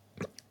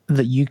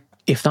that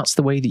if that's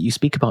the way that you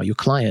speak about your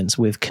clients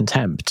with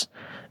contempt,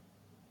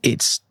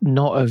 it's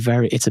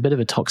a bit of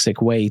a toxic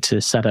way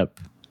to set up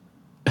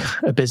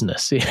a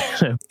business.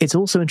 It's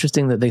also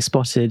interesting that they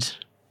spotted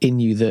in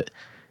you that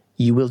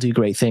you will do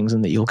great things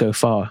and that you'll go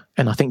far.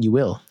 And I think you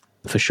will,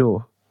 for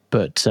sure,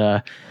 but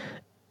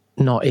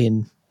not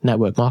in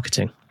network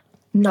marketing.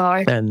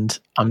 No. And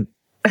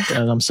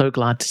I'm so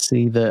glad to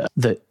see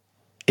that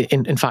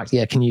in fact,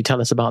 yeah, can you tell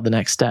us about the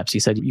next steps? You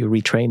said you're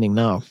retraining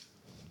now.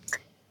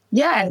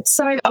 Yeah,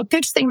 so a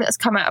good thing that's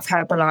come out of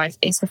Herbalife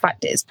is the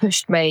fact that it's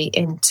pushed me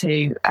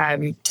into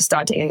to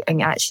studying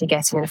and actually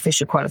getting an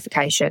official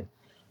qualification.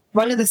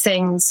 One of the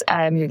things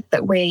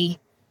that we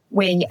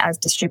as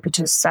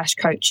distributors /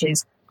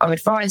 coaches are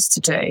advised to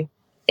do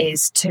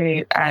is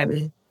to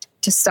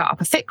start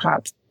up a fit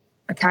club.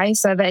 Okay,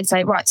 so they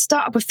say, right,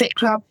 start up a fit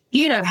club.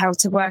 You know how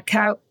to work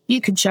out.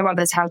 You can show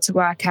others how to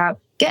work out.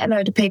 Get a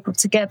load of people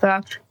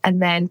together, and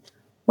then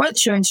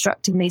once you're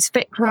instructing these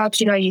fit clubs,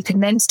 you know, you can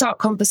then start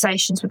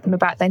conversations with them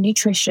about their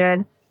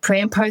nutrition, pre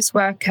and post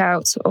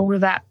workouts, all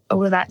of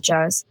that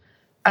jazz.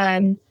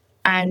 And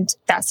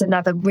that's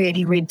another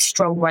really, really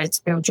strong way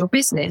to build your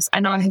business.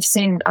 And I've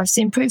seen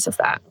proof of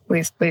that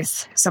with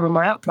some of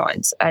my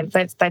uplines.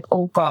 They've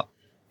all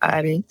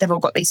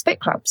got these fit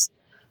clubs.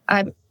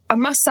 I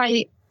must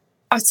say,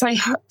 I'd say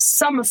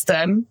some of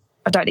them,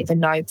 I don't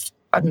know,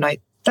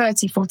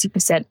 30,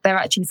 40%, they're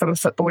actually from a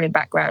footballing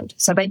background.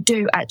 So they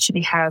do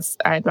actually have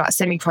like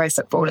semi-pro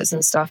footballers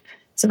and stuff.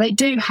 So they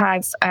do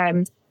have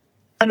a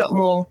lot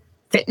more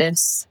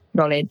fitness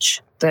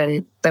knowledge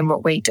than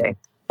what we do.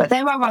 But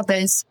there are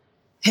others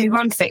who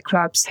run fit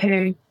clubs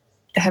who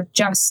have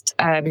just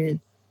been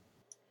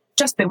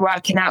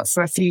working out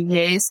for a few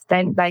years.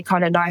 Then they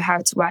kind of know how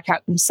to work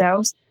out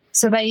themselves.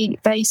 So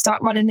they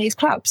start running these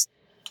clubs.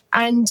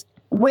 And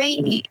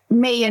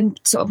me and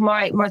sort of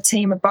my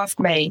team above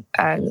me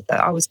that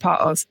I was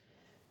part of,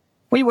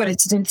 we wanted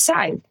to do the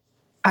same.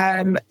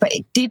 But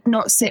it did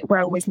not sit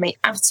well with me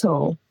at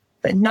all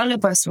that none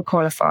of us were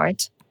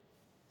qualified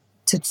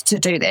to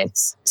do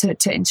this, to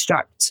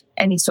instruct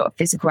any sort of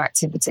physical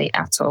activity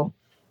at all.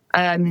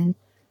 And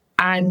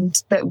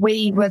that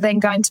we were then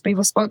going to be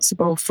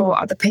responsible for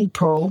other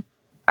people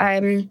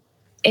in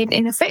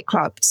a fit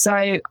club.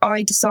 So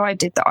I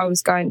decided that I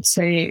was going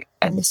to,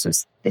 and this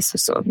was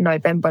sort of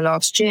November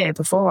last year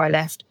before I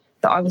left,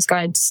 that I was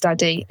going to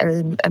study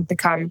and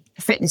become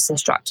a fitness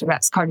instructor.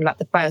 That's kind of like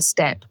the first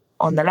step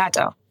on the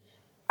ladder.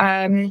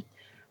 And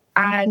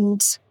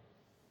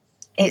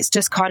it's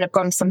just kind of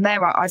gone from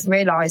there. I've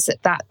realised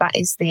that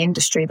is the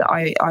industry that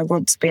I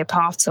want to be a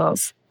part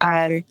of.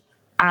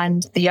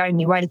 And the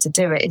only way to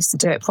do it is to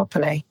do it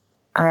properly.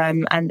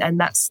 And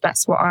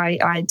that's what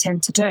I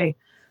intend to do.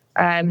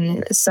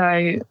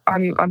 So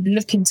I'm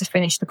looking to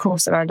finish the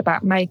course around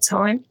about May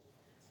time.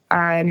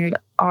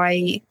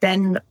 I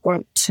then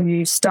want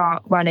to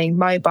start running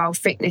mobile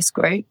fitness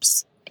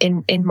groups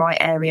in my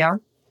area,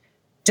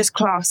 just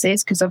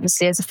classes, because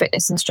obviously as a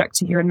fitness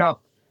instructor you're not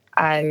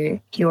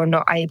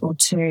able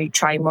to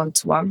train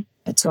one-to-one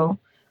at all.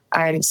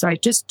 So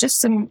just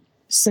some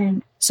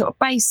sort of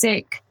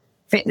basic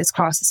fitness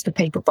classes for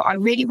people, but I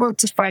really want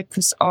to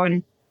focus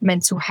on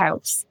mental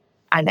health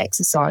and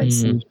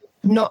exercise,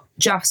 not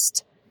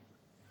just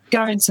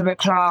going to a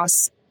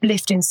class,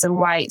 lifting some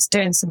weights,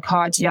 doing some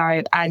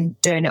cardio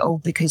and doing it all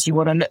because you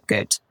want to look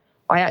good.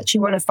 I actually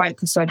want to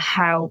focus on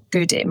how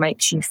good it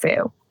makes you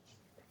feel.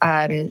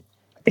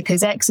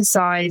 Because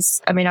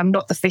exercise, I mean, I'm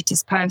not the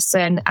fittest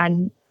person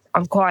and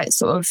I'm quite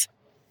sort of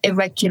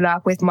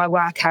irregular with my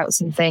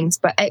workouts and things,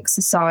 but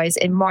exercise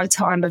in my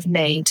time of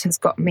need has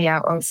got me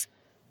out of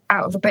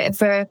a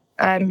bit of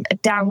a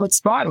downward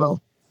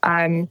spiral.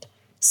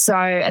 So,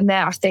 and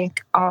then I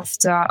think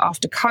after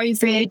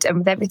COVID and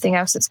with everything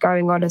else that's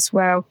going on as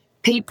well,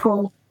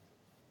 people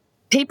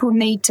people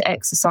need to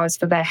exercise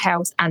for their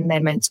health and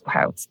their mental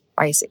health,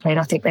 basically. And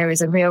I think there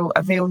is a real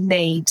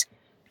need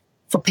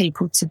for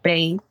people to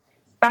be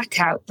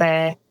back out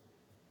there,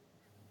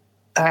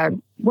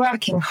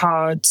 working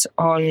hard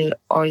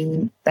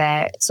on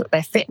their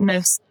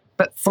fitness,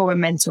 but for a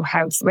mental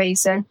health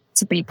reason,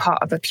 to be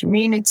part of a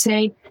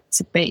community,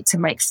 to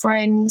make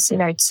friends,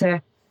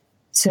 to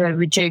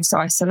reduce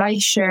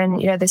isolation.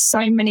 There's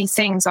so many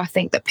things I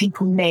think that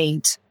people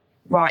need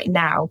right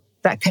now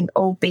that can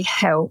all be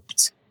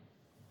helped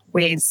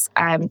with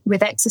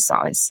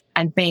exercise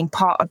and being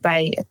part of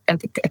a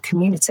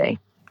community.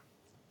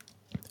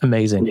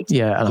 Amazing.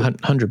 Yeah, and I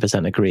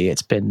 100% agree.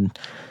 It's been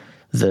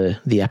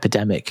the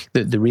epidemic,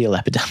 the real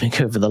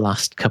epidemic over the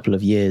last couple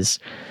of years.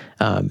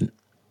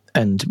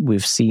 And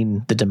we've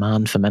seen the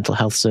demand for mental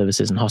health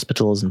services in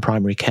hospitals and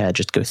primary care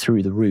just go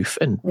through the roof,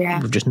 and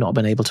we've just not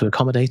been able to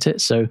accommodate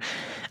it. So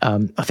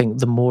I think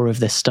the more of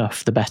this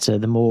stuff, the better,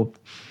 the more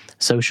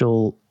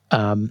social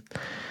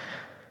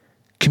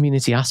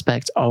community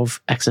aspect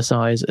of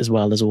exercise, as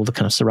well as all the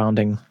kind of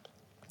surrounding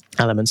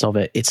elements of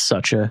it. It's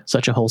such a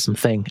wholesome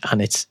thing,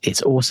 and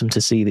it's awesome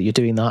to see that you're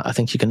doing that. I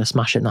think you're going to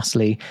smash it,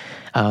 Natalie.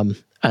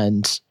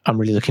 And I'm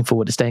really looking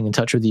forward to staying in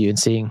touch with you and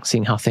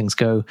seeing how things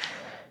go.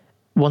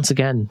 Once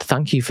again,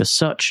 thank you for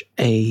such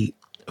a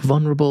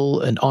vulnerable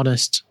and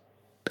honest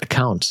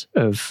account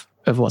of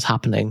what's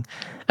happening.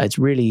 It's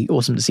really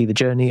awesome to see the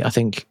journey. I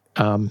think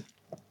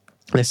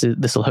this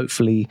will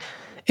hopefully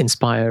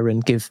inspire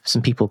and give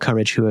some people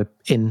courage who are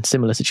in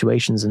similar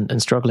situations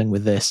and struggling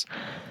with this.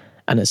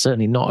 And it's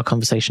certainly not a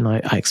conversation I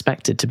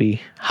expected to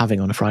be having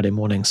on a Friday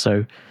morning.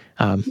 So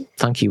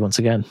thank you once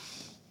again.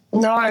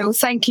 No,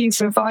 thank you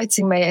for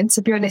inviting me. And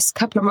to be honest, a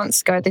couple of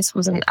months ago, this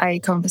wasn't a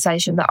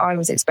conversation that I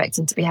was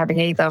expecting to be having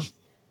either.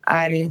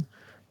 I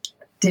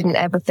didn't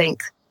ever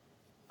think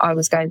I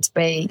was going to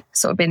be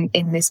sort of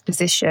in this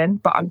position,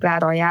 but I'm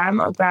glad I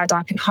am. I'm glad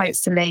I can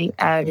hopefully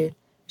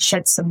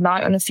shed some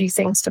light on a few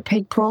things for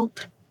people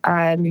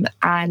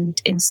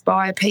and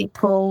inspire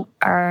people.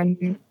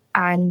 And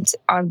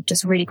I'm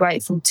just really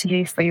grateful to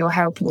you for your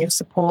help and your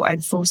support,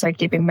 and for also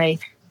giving me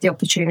the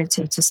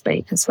opportunity to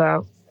speak as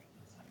well.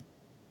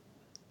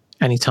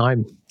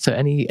 Anytime. So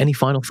any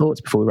final thoughts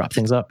before we wrap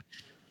things up?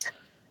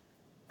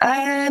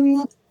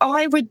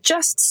 I would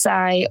just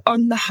say,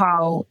 on the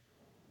whole,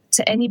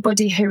 to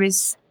anybody who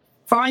is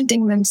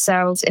finding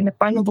themselves in a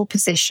vulnerable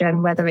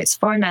position, whether it's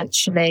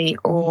financially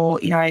or,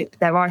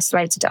 they're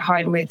isolated at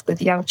home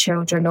with young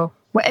children, or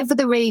whatever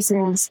the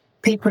reasons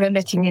people are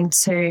looking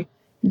into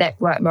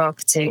network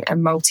marketing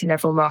and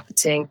multi-level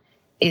marketing,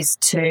 is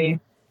to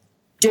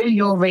do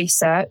your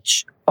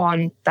research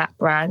on that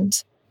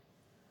brand.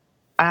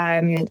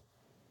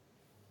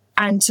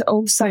 And to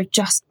also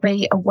just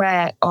be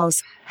aware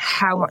of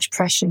how much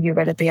pressure you're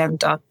going to be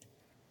under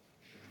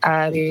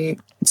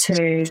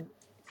to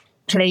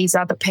please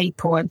other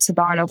people and to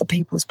line other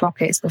people's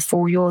pockets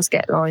before yours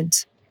get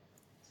lined.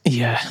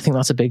 Yeah, I think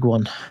that's a big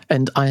one.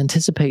 And I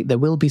anticipate there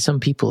will be some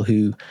people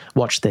who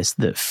watch this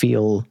that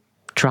feel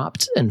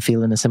trapped and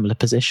feel in a similar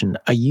position.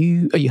 Are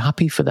you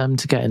happy for them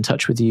to get in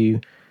touch with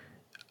you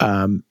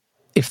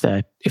if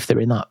they're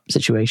in that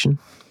situation?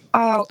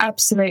 Oh,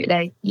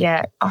 absolutely.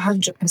 Yeah,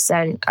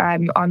 100%.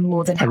 I'm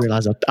more than happy. I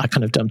realise I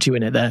kind of dumped you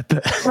in it there.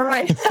 But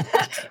right.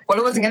 Well,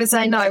 I wasn't going to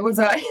say no, was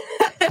I?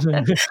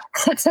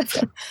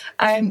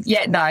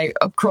 Yeah, no,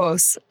 of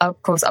course. I'd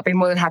be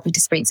more than happy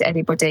to speak to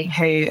anybody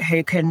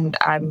who can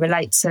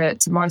relate to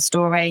my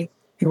story,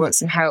 who wants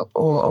some help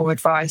or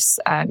advice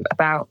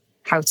about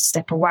how to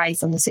step away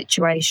from the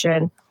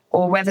situation,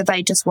 or whether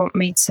they just want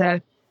me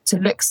to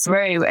look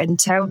through and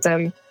tell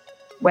them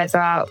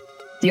whether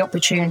the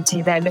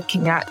opportunity they're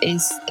looking at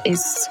is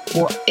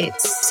what it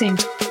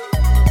seems.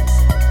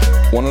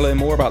 Want to learn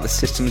more about the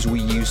systems we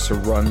use to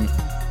run,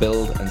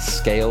 build and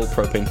scale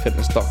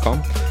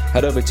propanefitness.com?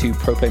 Head over to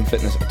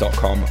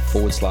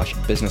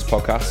propanefitness.com/business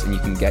podcast and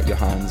you can get your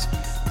hands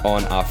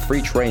on our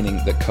free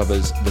training that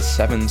covers the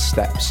 7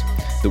 steps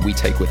that we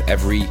take with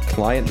every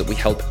client that we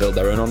help build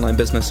their own online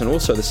business, and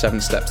also the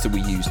 7 steps that we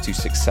use to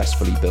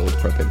successfully build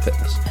Propane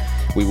Fitness.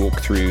 We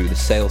walk through the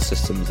sales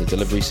systems, the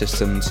delivery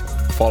systems,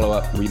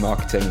 follow-up,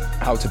 remarketing,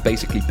 how to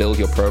basically build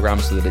your program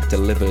so that it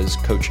delivers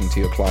coaching to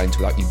your clients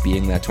without you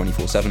being there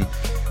 24/7.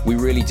 We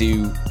really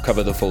do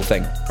cover the full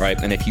thing, right?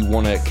 And if you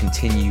want to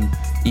continue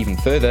even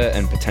further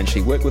and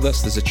potentially work with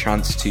us, there's a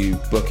chance to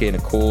book in a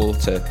call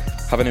to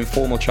have an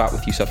informal chat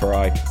with Yusuf or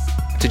I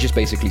to just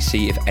basically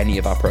see if any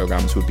of our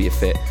programs would be a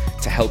fit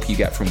to help you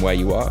get from where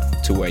you are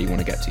to where you want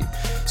to get to.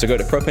 So go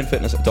to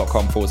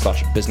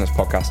propanefitness.com/business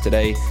podcast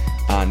today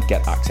and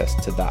get access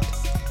to that.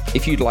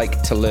 If you'd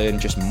like to learn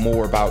just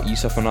more about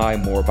Yusuf and I,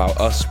 more about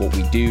us, what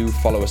we do,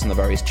 follow us on the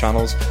various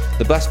channels,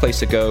 the best place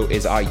to go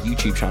is our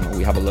YouTube channel.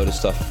 We have a load of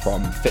stuff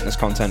from fitness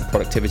content,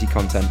 productivity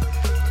content,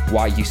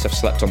 why Yusuf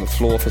slept on the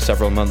floor for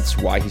several months,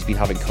 why he's been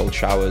having cold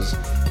showers.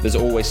 There's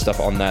always stuff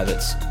on there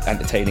that's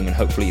entertaining and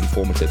hopefully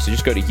informative. So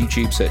just go to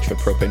YouTube, search for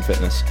Propane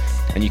Fitness,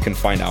 and you can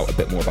find out a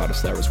bit more about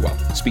us there as well.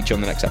 Speak to you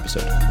on the next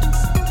episode.